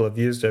of people I've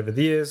used over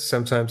the years.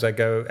 Sometimes I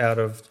go out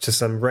to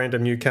some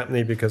random new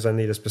company because I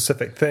need a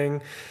specific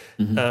thing.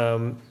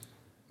 Mm-hmm.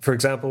 For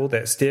example,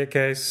 that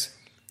staircase,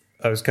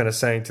 I was kind of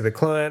saying to the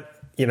client,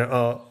 and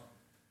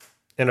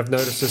I've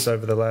noticed this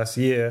over the last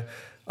year,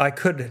 I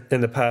could,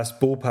 in the past,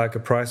 ballpark a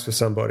price for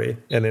somebody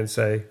and then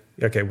say,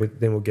 okay,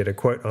 then we'll get a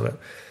quote on it.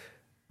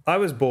 I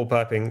was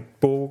ballparking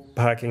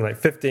like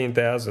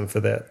 $15,000 for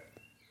that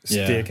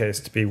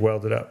staircase to be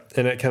welded up,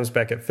 and it comes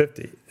back at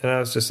 50. And I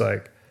was just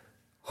like,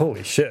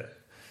 holy shit,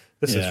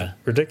 this is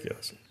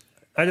ridiculous.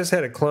 I just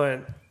had a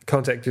client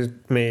contact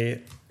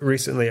me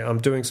recently. I'm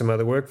doing some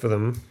other work for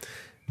them.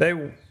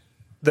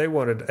 They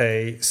wanted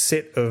a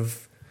set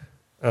of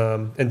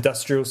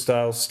industrial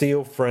style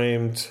steel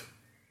framed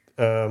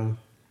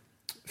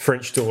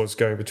French doors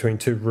going between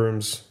two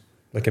rooms,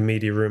 like a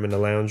media room and a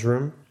lounge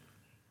room.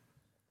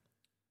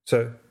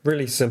 So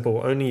really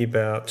simple, only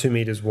about 2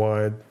 meters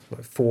wide,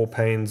 like 4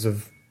 panes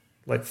of,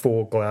 like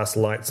 4 glass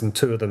lights, and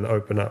 2 of them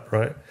open up,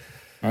 right?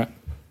 Right.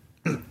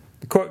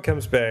 The quote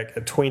comes back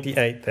at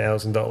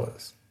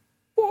 $28,000.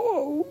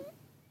 Whoa!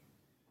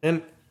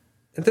 And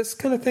this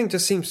kind of thing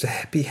just seems to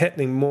be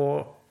happening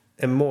more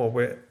and more,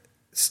 where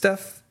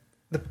stuff,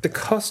 the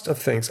cost of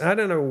things, I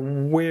don't know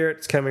where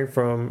it's coming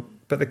from,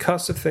 but the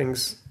cost of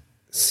things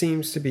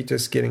seems to be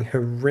just getting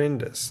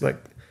horrendous.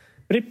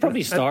 But it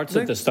probably starts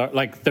at the start.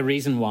 Like, the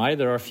reason why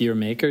there are fewer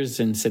makers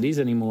in cities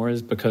anymore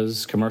is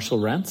because commercial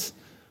rents.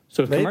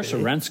 So if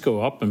commercial rents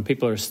go up and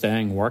people are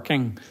staying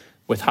working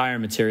with higher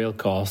material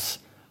costs,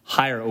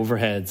 higher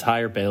overheads,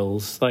 higher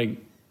bills,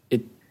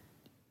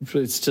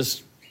 it's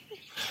just,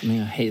 I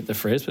hate the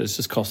phrase, but it's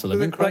just cost of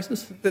living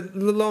crisis. The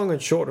long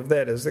and short of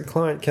that is the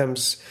client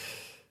comes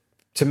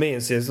to me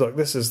and says, look,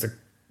 this is the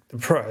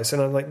price.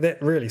 And I'm like,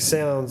 that really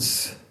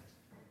sounds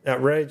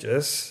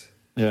outrageous.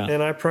 Yeah.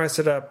 And I price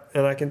it up,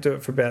 and I can do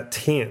it for about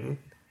 10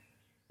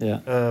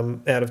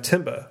 out of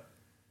timber.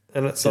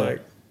 And it's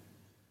like,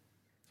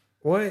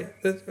 why?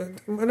 I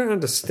don't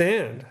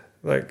understand.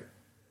 Like,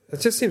 it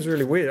just seems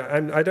really weird.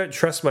 I don't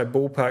trust my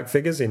ballpark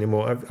figures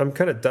anymore. I'm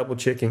kind of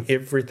double-checking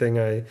everything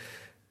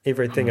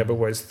I've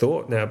always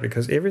thought now,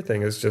 because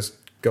everything has just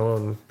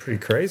gone pretty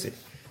crazy.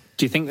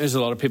 Do you think there's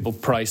a lot of people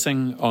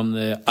pricing on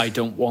the I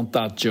don't want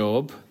that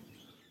job?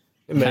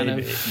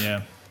 Maybe.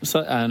 Yeah.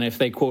 So, and if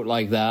they quote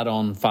like that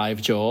on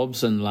 5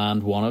 jobs and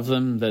land one of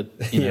them, that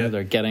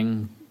they're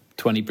getting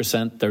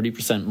 20%,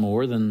 30%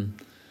 more than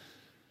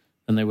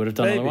they would have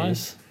done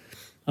otherwise.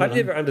 I've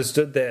never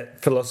understood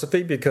that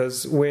philosophy,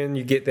 because when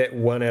you get that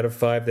 1 out of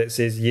 5 that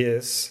says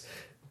yes,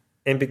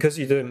 and because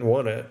you didn't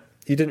want it,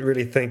 you didn't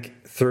really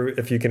think through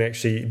if you can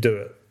actually do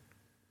it.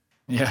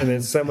 Yeah. And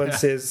then someone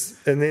says,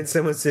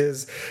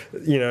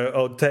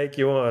 I'll take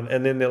you on,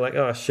 and then they're like,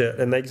 oh shit,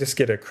 and they just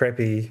get a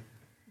crappy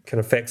kind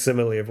of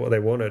facsimile of what they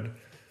wanted.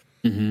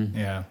 Mm-hmm.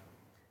 Yeah.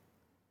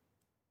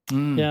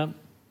 Yeah.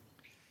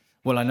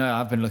 Well, I know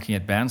I've been looking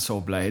at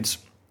bandsaw blades,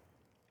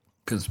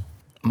 because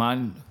my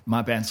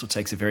bandsaw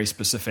takes a very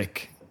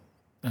specific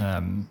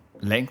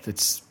length.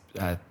 It's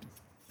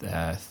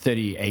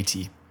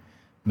 30-80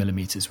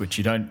 millimeters, which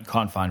you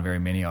can't find very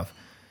many of.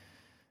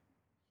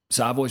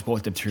 So I've always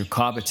bought them through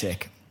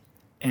Carbotech.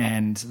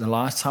 And the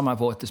last time I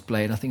bought this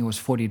blade, I think it was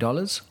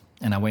 $40.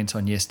 And I went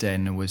on yesterday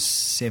and it was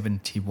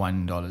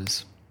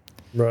 $71.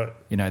 Right.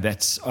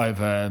 That's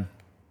over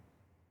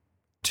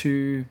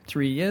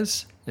 2-3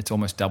 years. It's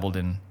almost doubled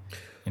in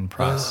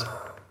price.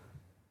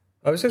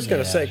 I was just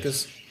going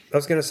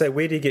to say,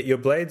 where do you get your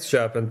blades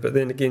sharpened? But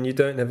then again, you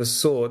don't have a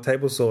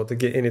table saw to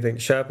get anything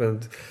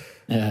sharpened.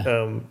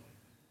 Yeah.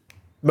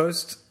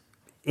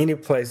 Any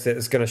place that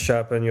is going to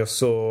sharpen your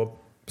saw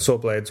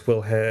blades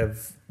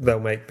they'll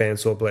make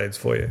bandsaw blades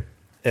for you,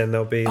 and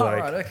they'll be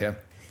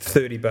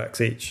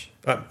 $30 each.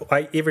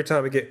 Every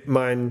time I get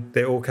mine,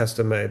 they're all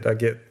custom made. I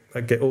get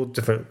all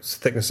different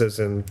thicknesses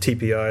and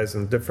TPIs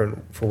and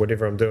different for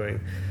whatever I'm doing,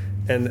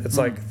 and it's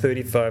like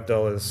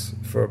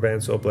 $35 for a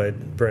bandsaw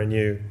blade, brand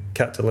new,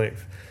 cut to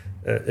length.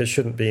 It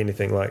shouldn't be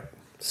anything like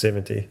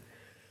 $70.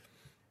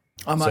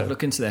 I might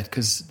look into that,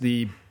 because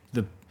the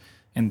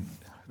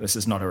this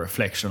is not a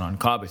reflection on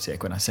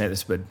Carbotech when I say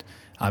this, but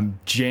I'm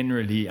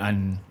generally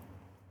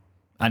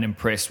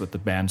unimpressed with the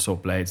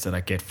bandsaw blades that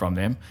I get from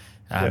them.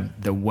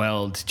 The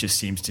weld just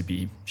seems to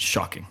be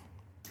shocking.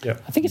 Yeah,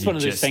 I think it's one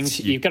of those things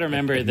you've got to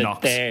remember that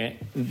knocks.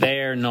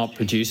 they're not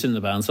producing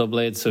the bandsaw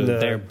blade, so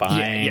they're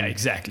buying,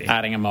 exactly,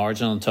 adding a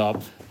margin on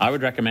top. I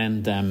would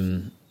recommend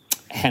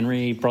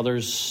Henry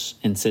Brothers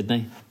in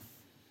Sydney.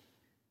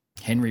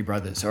 Henry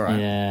Brothers, all right.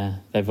 Yeah,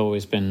 they've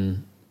always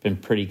been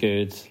pretty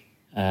good,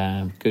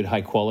 good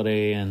high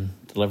quality and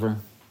deliver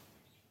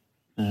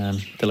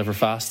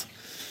fast.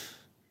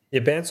 Yeah,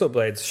 bandsaw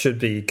blades should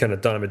be kind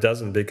of dime a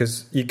dozen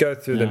because you go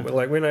through them.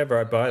 Like whenever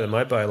I buy them,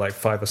 I buy like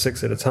 5 or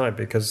 6 at a time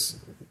because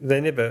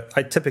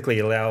I typically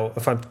allow,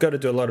 if I'm going to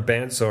do a lot of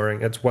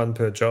bandsawing, it's one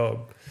per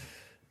job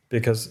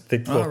because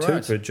two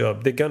per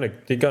job. They're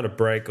gonna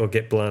break or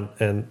get blunt,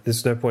 and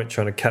there's no point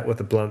trying to cut with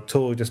a blunt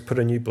tool. Just put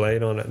a new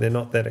blade on it. They're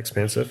not that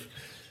expensive.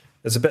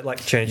 It's a bit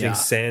like changing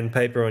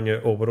sandpaper on your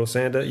orbital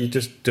sander. You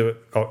just do it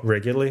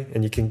regularly,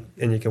 and you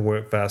can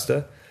work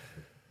faster.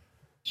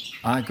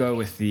 I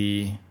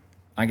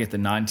get the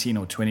 19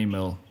 or 20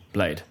 mil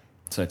blade,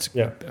 so it's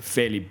a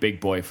fairly big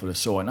boy for the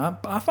saw. And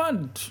I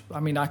find,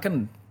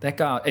 that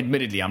guy,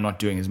 admittedly, I'm not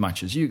doing as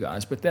much as you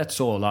guys, but that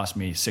saw will last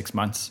me 6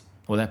 months,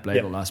 or that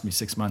blade will last me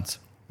 6 months.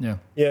 Yeah.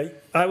 Yeah,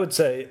 I would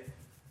say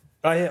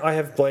I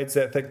have blades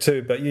that thick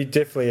too, but you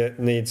definitely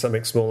need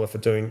something smaller for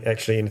doing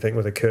actually anything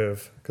with a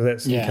curve,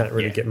 because you can't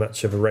really get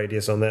much of a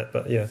radius on that,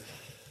 but yeah.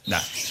 No.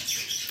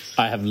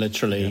 I have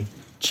literally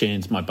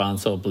changed my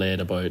bandsaw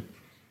blade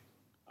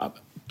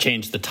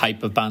changed the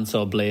type of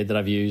bandsaw blade that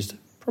I've used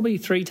probably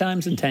 3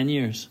 times in 10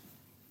 years.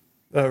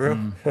 Oh,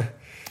 really?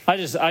 I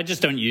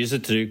just don't use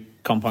it to do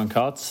compound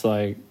cuts,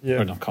 or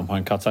not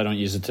compound cuts. I don't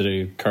use it to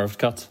do curved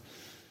cuts.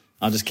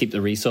 I'll just keep the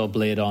resaw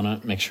blade on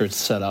it, make sure it's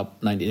set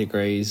up 90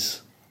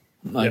 degrees,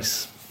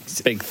 nice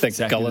big thick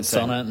gullets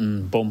on it,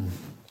 and boom,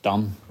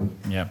 done.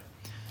 Yeah.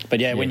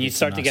 But when you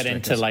start to get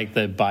into like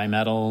the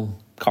bimetal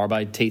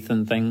carbide teeth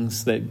and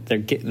things,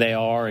 they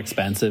are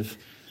expensive.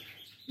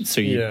 So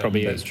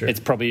it's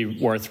probably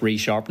worth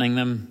resharpening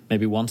them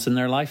maybe once in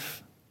their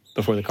life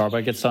before the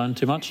carbide gets down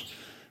too much.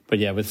 But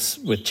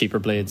with cheaper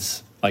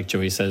blades, like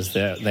Joey says,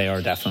 they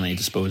are definitely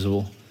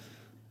disposable.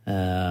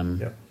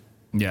 Yeah.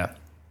 Yeah.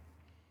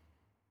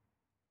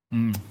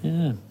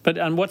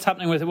 But what's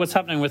happening with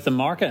the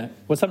market?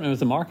 What's happening with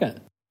the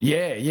market?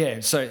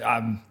 Yeah.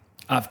 So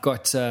I've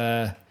got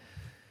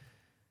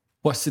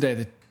what's today,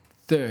 the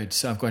 3rd?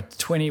 So I've got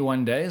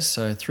 21 days,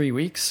 so 3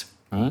 weeks.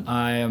 Right.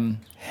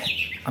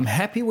 I'm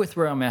happy with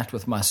where I'm at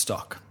with my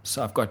stock.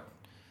 So I've got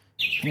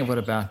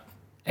about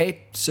 8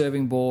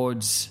 serving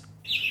boards,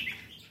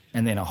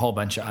 and then a whole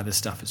bunch of other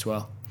stuff as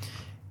well.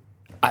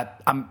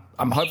 I'm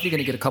hopefully going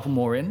to get a couple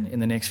more in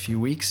the next few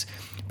weeks.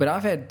 But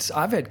I've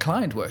had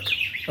client work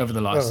over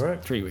the last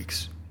 3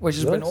 weeks, which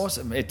has been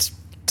awesome. It's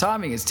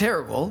timing is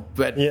terrible,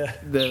 but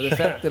the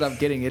fact that I'm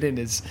getting it in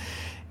is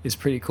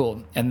pretty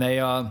cool. And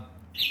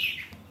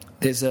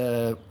there's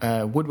a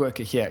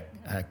woodworker here,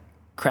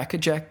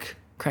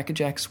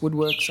 Crackerjack's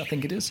Woodworks, I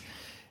think it is.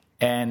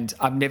 And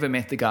I've never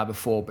met the guy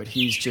before, but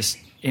he's just,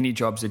 any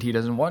jobs that he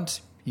doesn't want,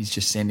 he's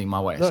just sending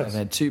my way. Nice. So I've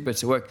had 2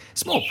 bits of work,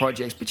 small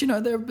projects, but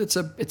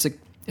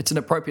it's an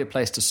appropriate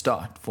place to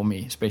start for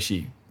me,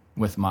 especially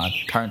with my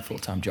current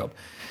full-time job.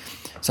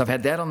 So I've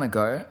had that on the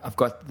go. I've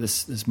got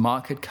this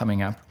market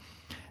coming up.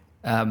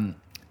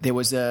 There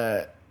was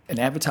an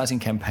advertising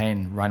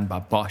campaign run by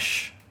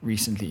Bosch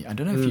recently. I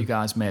don't know if you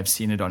guys may have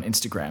seen it on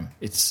Instagram.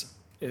 It's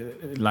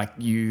like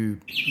you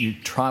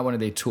try one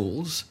of their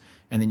tools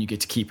and then you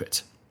get to keep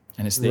it,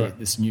 and it's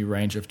this new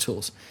range of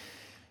tools.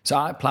 So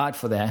I applied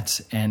for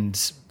that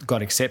and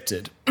got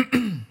accepted,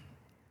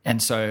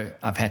 and so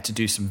I've had to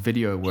do some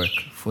video work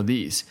for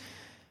these.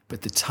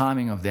 But the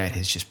timing of that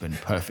has just been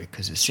perfect,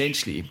 because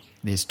essentially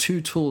there's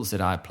 2 tools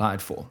that I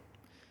applied for.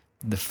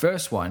 The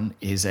first one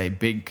is a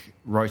big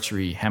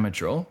rotary hammer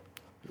drill.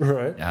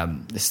 Right.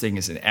 This thing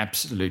is an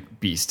absolute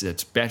beast.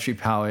 It's battery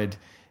powered.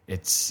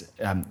 It's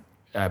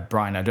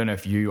Brian, I don't know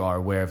if you are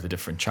aware of the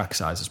different chuck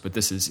sizes, but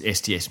this is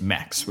STS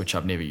Max, which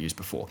I've never used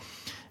before.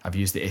 I've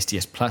used the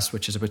STS Plus,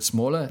 which is a bit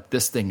smaller.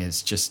 This thing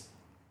is just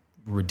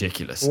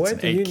ridiculous. Why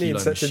do you need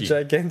such a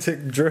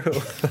gigantic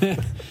drill?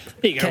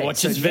 You gotta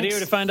watch this video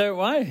to find out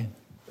why.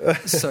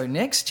 So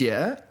next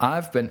year,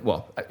 I've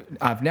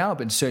now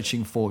been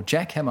searching for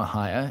jackhammer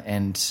hire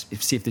and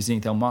see if there's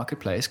anything on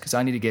Marketplace, because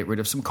I need to get rid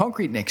of some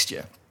concrete next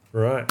year.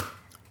 Right.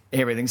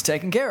 Everything's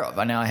taken care of.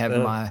 I now have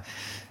my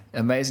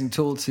amazing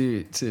tool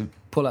to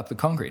pull up the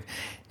concrete.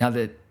 Now,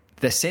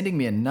 they're sending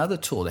me another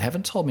tool. They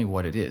haven't told me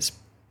what it is,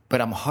 but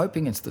I'm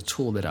hoping it's the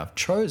tool that I've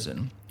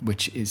chosen,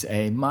 which is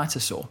a miter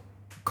saw,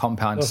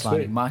 compound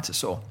sliding miter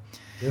saw.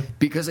 Yeah.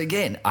 Because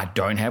again, I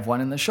don't have one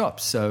in the shop,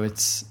 so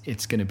it's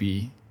going to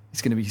be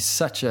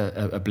such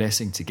a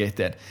blessing to get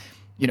that.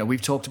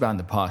 We've talked about in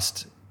the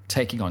past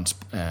taking on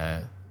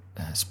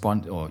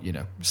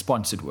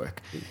sponsored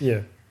work.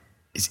 Yeah.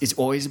 It's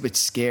always a bit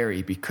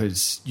scary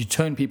because you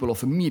turn people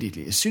off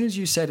immediately. As soon as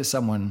you say to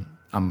someone,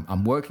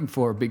 I'm working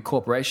for a big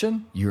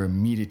corporation, you're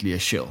immediately a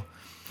shill.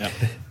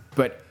 Yeah.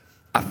 But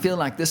I feel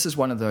like this is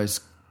one of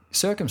those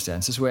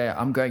circumstances where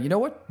I'm going, you know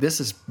what, this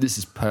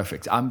is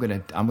perfect. I'm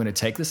gonna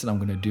take this and I'm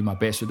gonna do my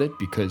best with it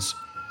because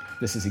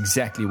this is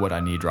exactly what I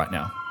need right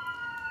now.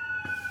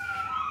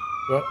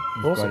 Well,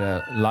 awesome.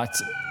 Got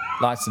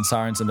lights and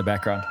sirens in the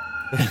background.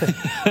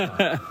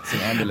 It's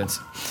an ambulance.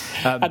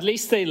 At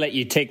least they let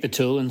you take the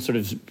tool and sort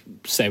of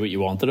say what you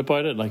wanted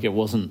about it. Like it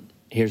wasn't,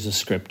 here's a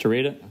script to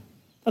read it.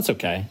 That's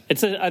okay.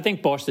 I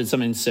think Bosch did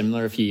something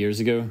similar a few years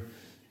ago.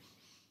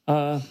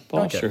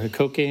 Bosch or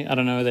Hikoki, I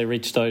don't know. They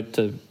reached out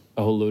to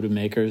a whole load of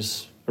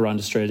makers around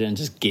Australia and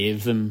just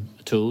gave them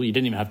a tool. You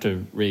didn't even have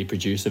to really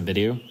produce a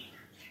video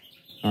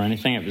or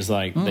anything. It was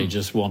like they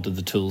just wanted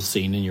the tool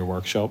seen in your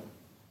workshop.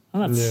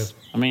 And that's,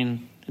 I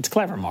mean, it's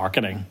clever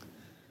marketing.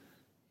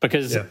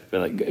 Because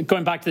like,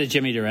 going back to the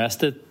Jimmy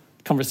DiResta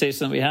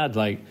conversation that we had,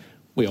 like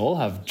we all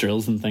have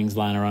drills and things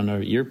lying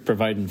around. You're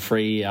providing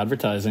free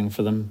advertising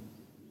for them,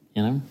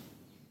 you know.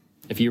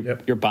 If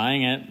you're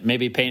buying it,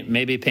 maybe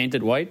paint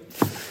it white.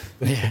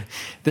 Yeah,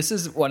 this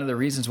is one of the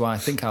reasons why I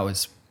think I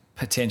was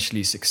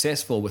potentially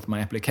successful with my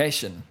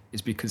application,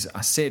 is because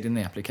I said in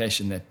the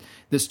application that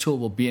this tool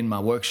will be in my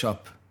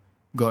workshop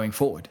going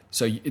forward.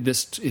 So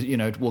this, you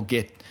know, it will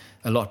get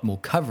a lot more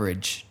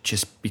coverage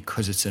just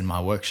because it's in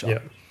my workshop. Yeah.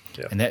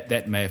 Yeah. And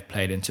that may have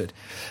played into it.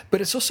 But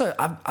it's also,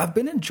 I've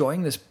been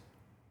enjoying this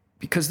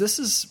because this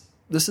is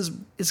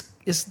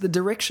the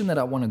direction that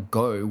I want to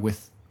go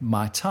with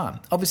my time.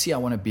 Obviously, I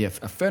want to be a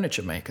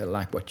furniture maker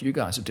like what you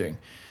guys are doing.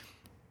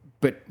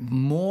 But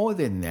more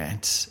than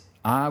that,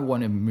 I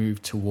want to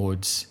move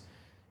towards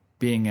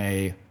being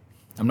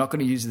I'm not going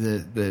to use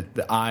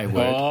the I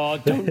word.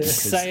 Oh, don't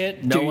say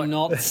it. Do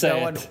not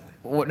say it.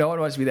 No one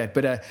wants to be that.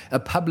 But a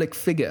public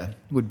figure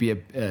would be a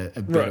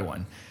better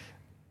one,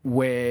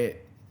 where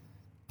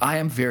I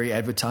am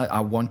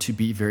I want to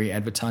be very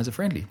advertiser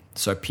friendly.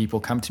 So people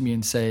come to me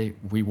and say,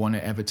 we want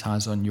to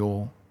advertise on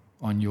your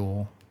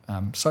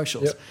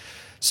socials. Yep.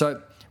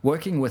 So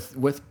working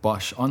with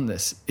Bosch on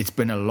this, it's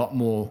been a lot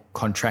more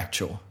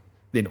contractual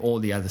than all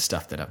the other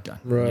stuff that I've done.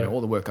 Right. You know, all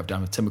the work I've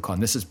done with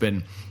TimberCon. This has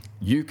been,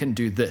 you can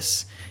do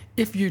this.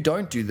 If you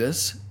don't do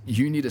this,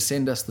 you need to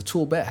send us the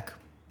tool back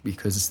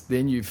because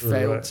then you've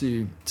failed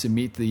to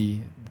meet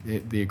the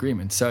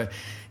agreement. So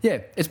yeah,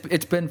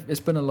 it's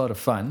been a lot of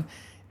fun.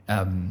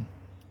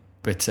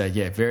 But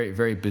very,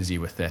 very busy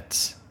with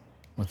that,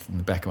 with in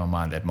the back of my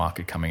mind, that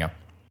market coming up.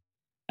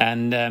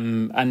 And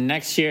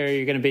next year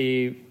you're going to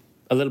be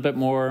a little bit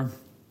more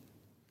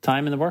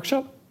time in the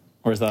workshop,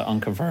 or is that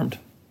unconfirmed?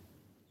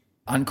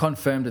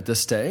 Unconfirmed at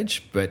this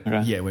stage, but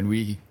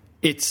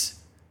it's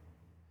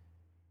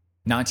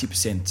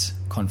 90%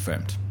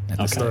 confirmed at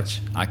this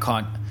stage. I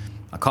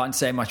can't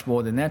say much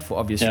more than that for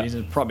obvious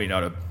reasons. Probably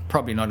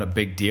not a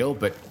big deal,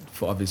 but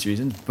for obvious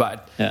reasons.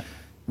 But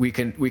we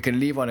can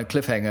leave on a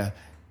cliffhanger.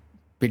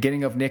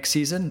 Beginning of next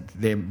season,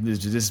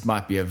 this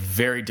might be a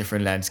very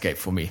different landscape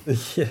for me.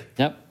 Yeah.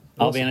 Yep.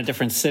 I'll be in a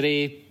different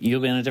city.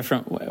 You'll be in a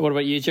different. What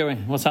about you, Joey?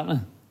 What's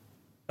happening?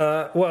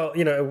 Well,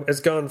 you know, it's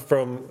gone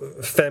from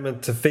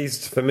famine to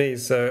feast for me.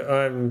 So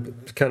I'm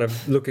kind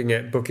of looking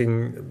at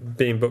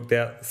being booked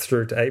out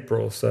through to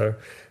April. So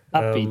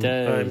happy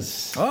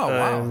days.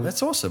 Wow,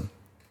 that's awesome.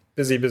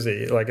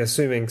 Busy. Like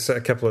assuming a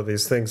couple of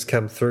these things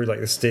come through, like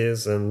the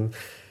stairs and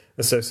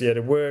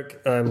associated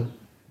work. I'm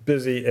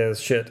busy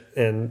as shit,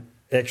 and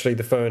actually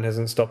the phone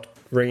hasn't stopped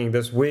ringing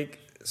this week.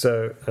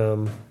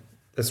 So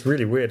it's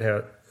really weird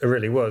how it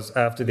really was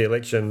after the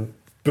election.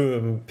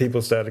 Boom,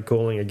 people started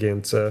calling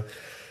again. So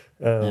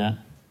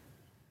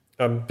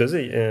I'm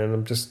busy, and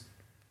I'm just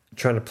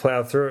trying to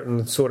plow through it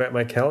and sort out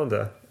my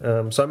calendar.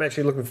 So I'm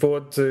actually looking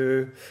forward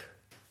to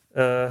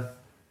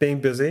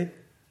being busy.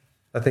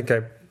 I think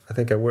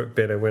I work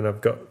better when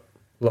I've got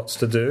lots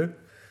to do.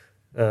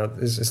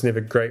 It's never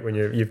great when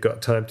you've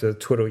got time to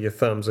twiddle your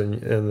thumbs,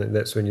 and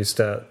that's when you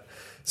start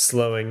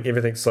slowing.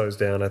 Everything slows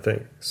down, I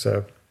think.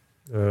 So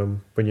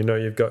when you know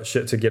you've got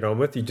shit to get on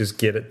with, you just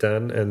get it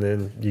done, and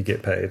then you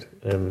get paid,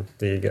 and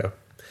there you go.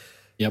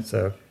 Yep.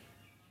 So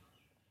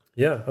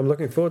yeah, I'm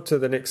looking forward to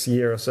the next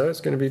year or so.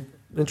 It's going to be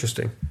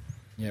interesting.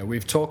 Yeah,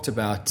 we've talked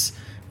about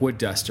wood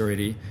dust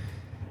already.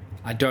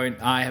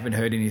 I haven't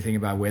heard anything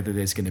about whether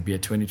there's going to be a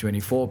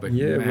 2024, but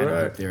I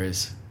hope there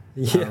is.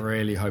 Yeah. I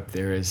really hope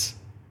there is.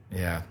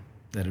 Yeah,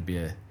 that'll be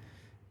a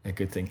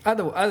good thing.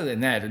 Other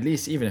than that, at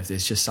least even if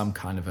there's just some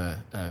kind of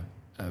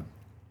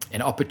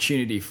an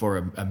opportunity for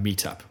a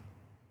meetup,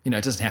 you know,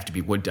 it doesn't have to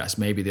be wood dust.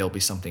 Maybe there'll be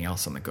something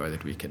else on the go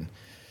that we can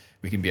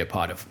be a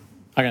part of.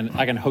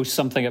 I can host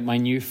something at my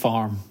new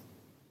farm.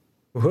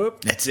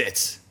 Whoop. That's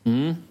it.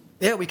 Mm-hmm.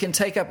 Yeah, we can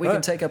take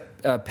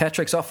up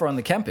Patrick's offer on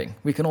the camping.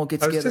 We can all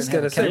get together and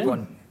have a camp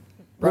on.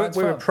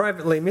 We were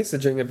privately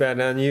messaging about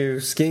our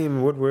new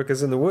scheme,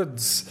 Woodworkers in the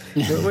Woods,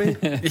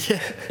 weren't we?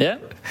 Yeah.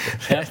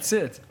 That's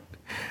it.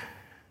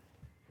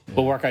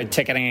 We'll work out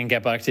ticketing and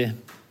get back to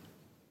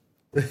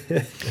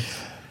you.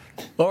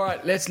 All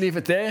right, let's leave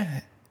it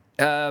there.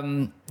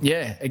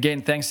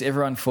 Again, thanks to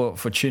everyone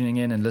for tuning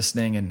in and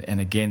listening.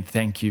 And again,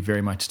 thank you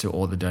very much to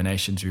all the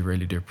donations. We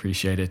really do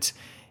appreciate it.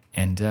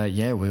 And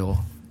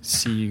we'll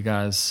see you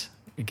guys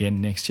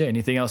again next year.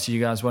 Anything else you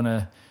guys want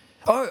to?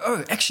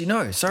 Oh, actually,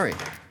 no. Sorry.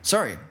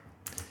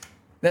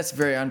 That's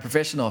very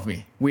unprofessional of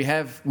me. We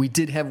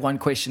did have one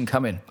question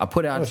come in. I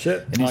put out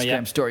an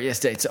Instagram story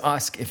yesterday to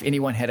ask if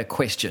anyone had a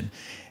question.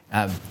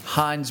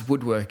 Heinz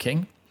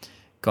Woodworking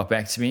got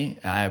back to me.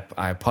 I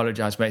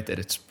apologize, mate, that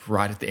it's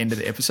right at the end of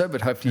the episode,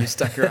 but hopefully you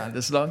stuck around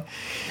this long.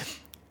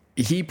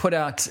 He put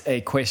out a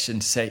question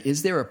to say,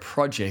 is there a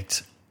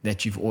project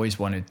that you've always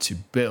wanted to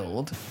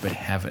build but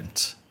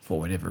haven't for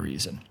whatever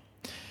reason?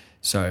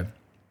 So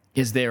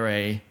is there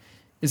a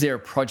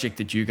project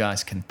that you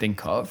guys can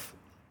think of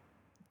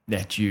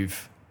that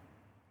you've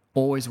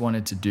always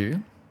wanted to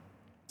do?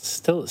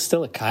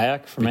 Still a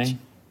kayak for me.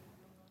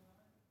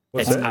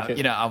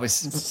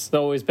 It's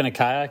always been a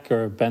kayak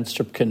or a bench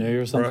strip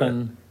canoe or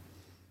something.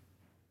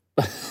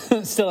 Right.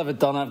 Still haven't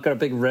done it. I've got a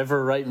big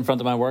river right in front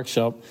of my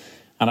workshop,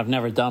 and I've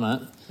never done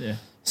it. Yeah.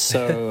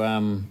 So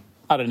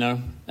I don't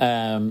know.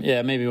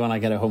 Maybe when I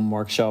get a home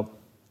workshop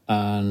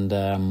and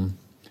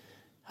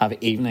have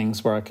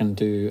evenings where I can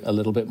do a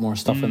little bit more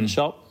stuff in the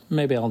shop,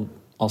 maybe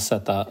I'll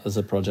set that as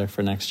a project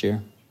for next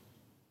year.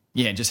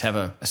 Yeah, just have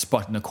a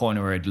spot in the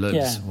corner where it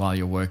lives while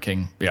you're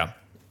working. Yeah,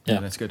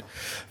 that's good.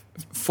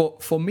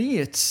 For me,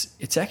 it's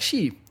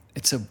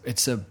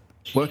a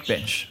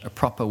workbench, a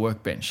proper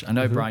workbench. I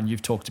know, Brian,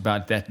 you've talked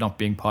about that not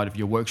being part of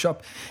your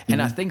workshop,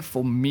 and I think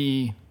for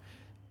me,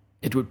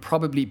 it would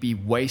probably be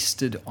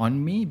wasted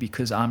on me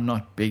because I'm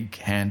not big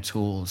hand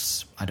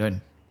tools. I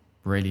don't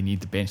really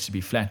need the bench to be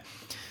flat,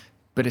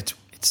 but it's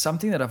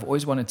something that I've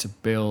always wanted to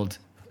build.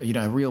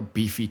 A real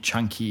beefy,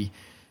 chunky,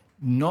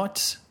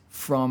 not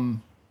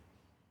from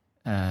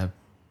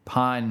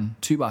pine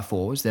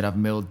 2x4s that I've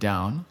milled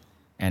down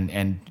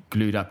and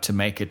glued up to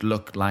make it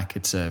look like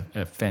it's a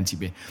fancy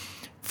bit,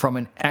 from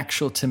an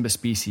actual timber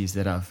species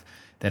that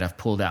I've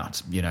pulled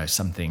out.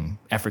 Something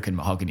African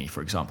mahogany,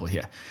 for example.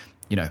 Here,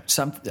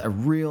 a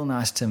real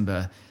nice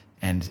timber,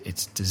 and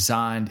it's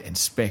designed and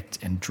spec'd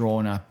and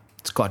drawn up.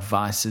 It's got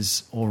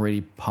vices already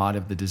part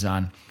of the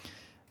design.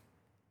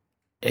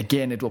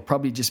 Again, it will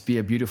probably just be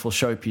a beautiful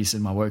showpiece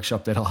in my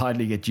workshop that'll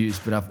hardly get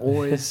used. But I've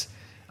always,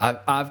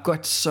 I've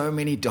got so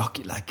many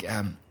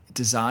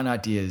design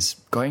ideas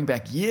going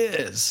back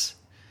years.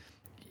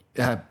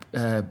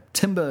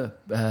 Timber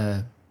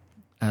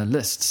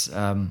lists,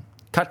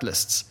 cut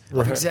lists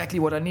of exactly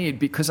what I need,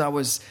 because I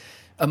was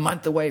a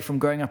month away from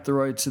going up the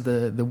road to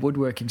the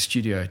woodworking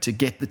studio to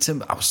get the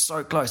timber. I was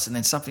so close, and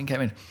then something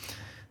came in.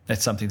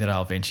 That's something that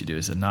I'll eventually do,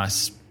 is a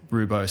nice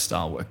Roubo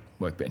style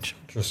workbench.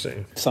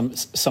 Interesting.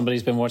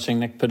 Somebody's been watching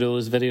Nick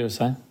Padula's videos,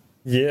 huh?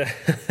 Yeah.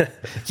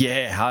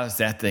 Yeah, how's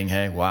that thing,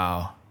 hey?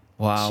 Wow.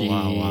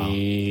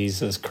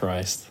 Jesus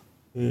Christ.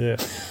 Yeah.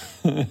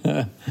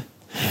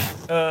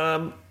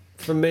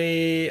 For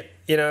me,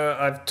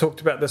 I've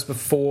talked about this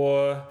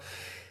before.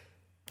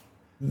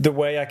 The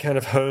way I kind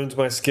of honed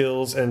my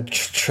skills and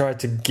tried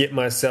to get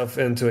myself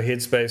into a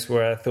headspace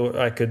where I thought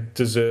I could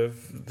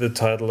deserve the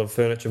title of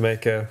furniture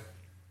maker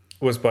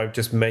was by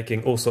just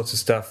making all sorts of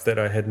stuff that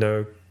I had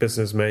no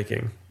business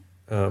making.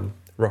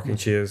 Rocking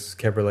chairs,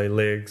 cabriolet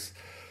legs,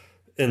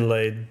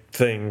 inlaid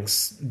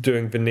things,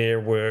 doing veneer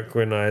work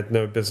when I had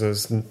no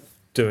business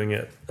doing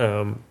it.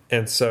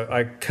 And so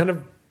I kind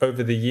of,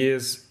 over the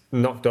years,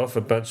 knocked off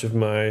a bunch of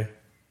my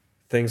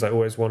things I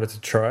always wanted to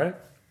try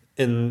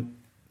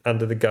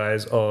under the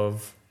guise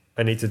of,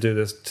 I need to do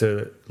this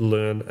to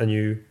learn a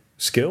new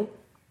skill.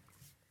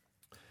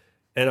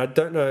 And I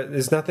don't know,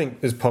 there's nothing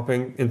is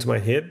popping into my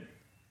head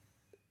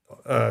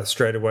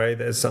straight away.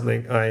 There's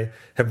something I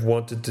have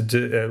wanted to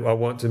do. I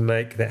want to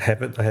make that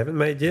I haven't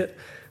made yet.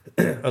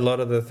 A lot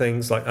of the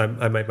things, like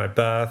I made my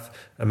bath,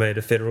 I made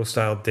a federal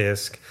style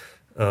desk,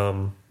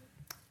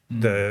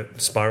 the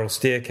spiral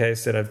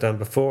staircase that I've done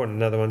before, and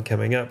another one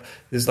coming up.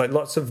 There's like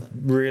lots of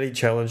really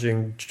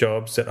challenging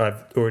jobs that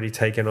I've already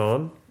taken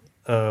on.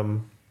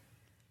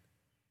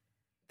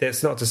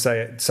 That's not to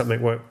say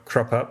something won't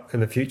crop up in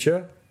the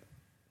future,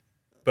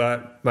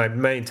 but my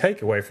main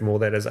takeaway from all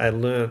that is I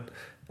learned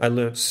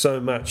so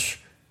much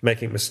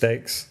making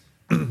mistakes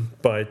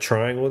by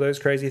trying all those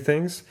crazy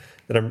things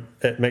that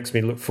it makes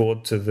me look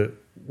forward to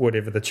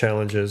whatever the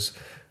challenges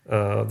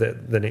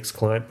that the next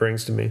client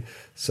brings to me.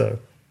 So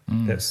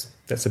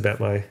that's about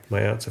my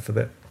answer for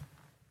that.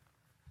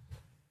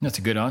 That's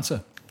a good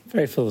answer.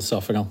 Very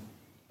philosophical.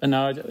 And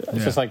now I'd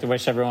just like to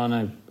wish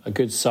everyone a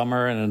good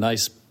summer and a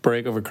nice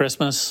break over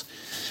Christmas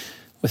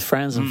with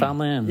friends and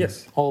family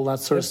and all that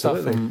sort of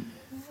stuff. And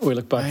we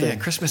look back. Yeah,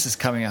 Christmas is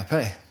coming up,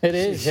 hey? It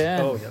is,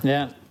 yeah.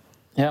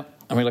 Yeah.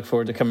 And we look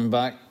forward to coming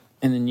back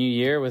in the new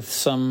year with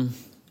some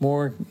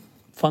more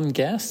fun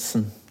guests.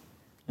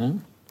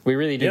 And we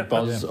really do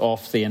buzz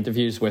off the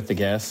interviews with the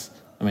guests.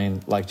 I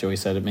mean, like Joey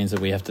said, it means that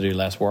we have to do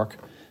less work,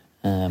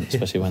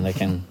 especially when they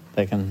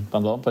can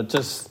bundle up. But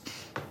just,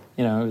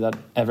 that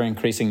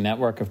ever-increasing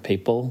network of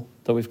people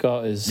that we've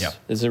got is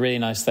a really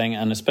nice thing,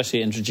 and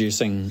especially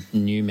introducing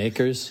new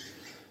makers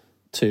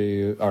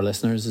to our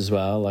listeners as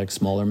well, like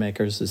smaller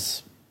makers,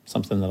 is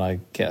something that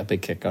I get a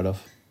big kick out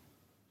of.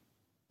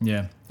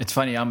 Yeah, it's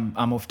funny. I'm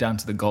off down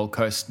to the Gold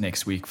Coast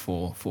next week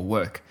for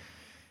work,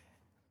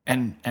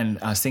 and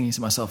I was thinking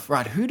to myself,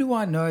 right, who do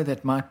I know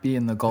that might be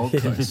in the Gold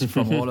Coast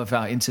from all of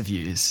our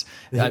interviews?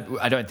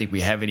 I don't think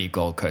we have any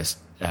Gold Coast.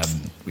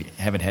 We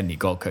haven't had any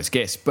Gold Coast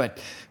guests, but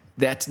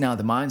that's now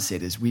the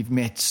mindset. Is we've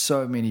met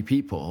so many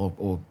people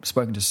or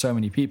spoken to so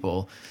many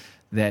people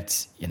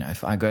that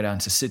if I go down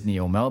to Sydney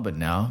or Melbourne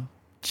now,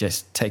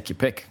 just take your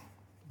pick.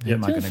 Who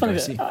am I going to go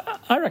see?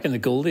 I reckon the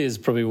Goldie is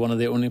probably one of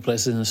the only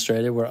places in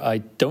Australia where I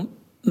don't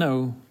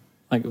know,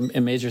 like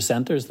in major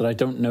centres, that I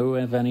don't know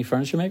of any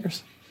furniture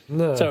makers.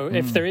 No. So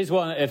if there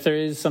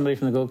is somebody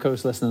from the Gold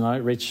Coast listening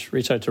out,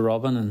 reach out to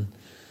Robin and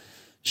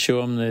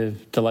show him the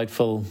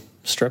delightful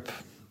strip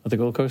of the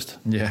Gold Coast.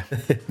 Yeah.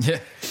 Yeah.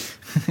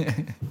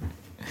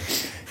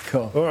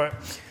 Cool.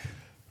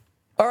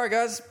 All right,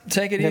 guys,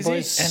 take it easy,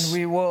 boys. and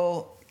we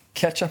will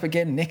catch up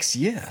again next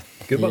year.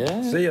 Good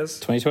one. See yous.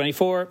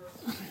 2024.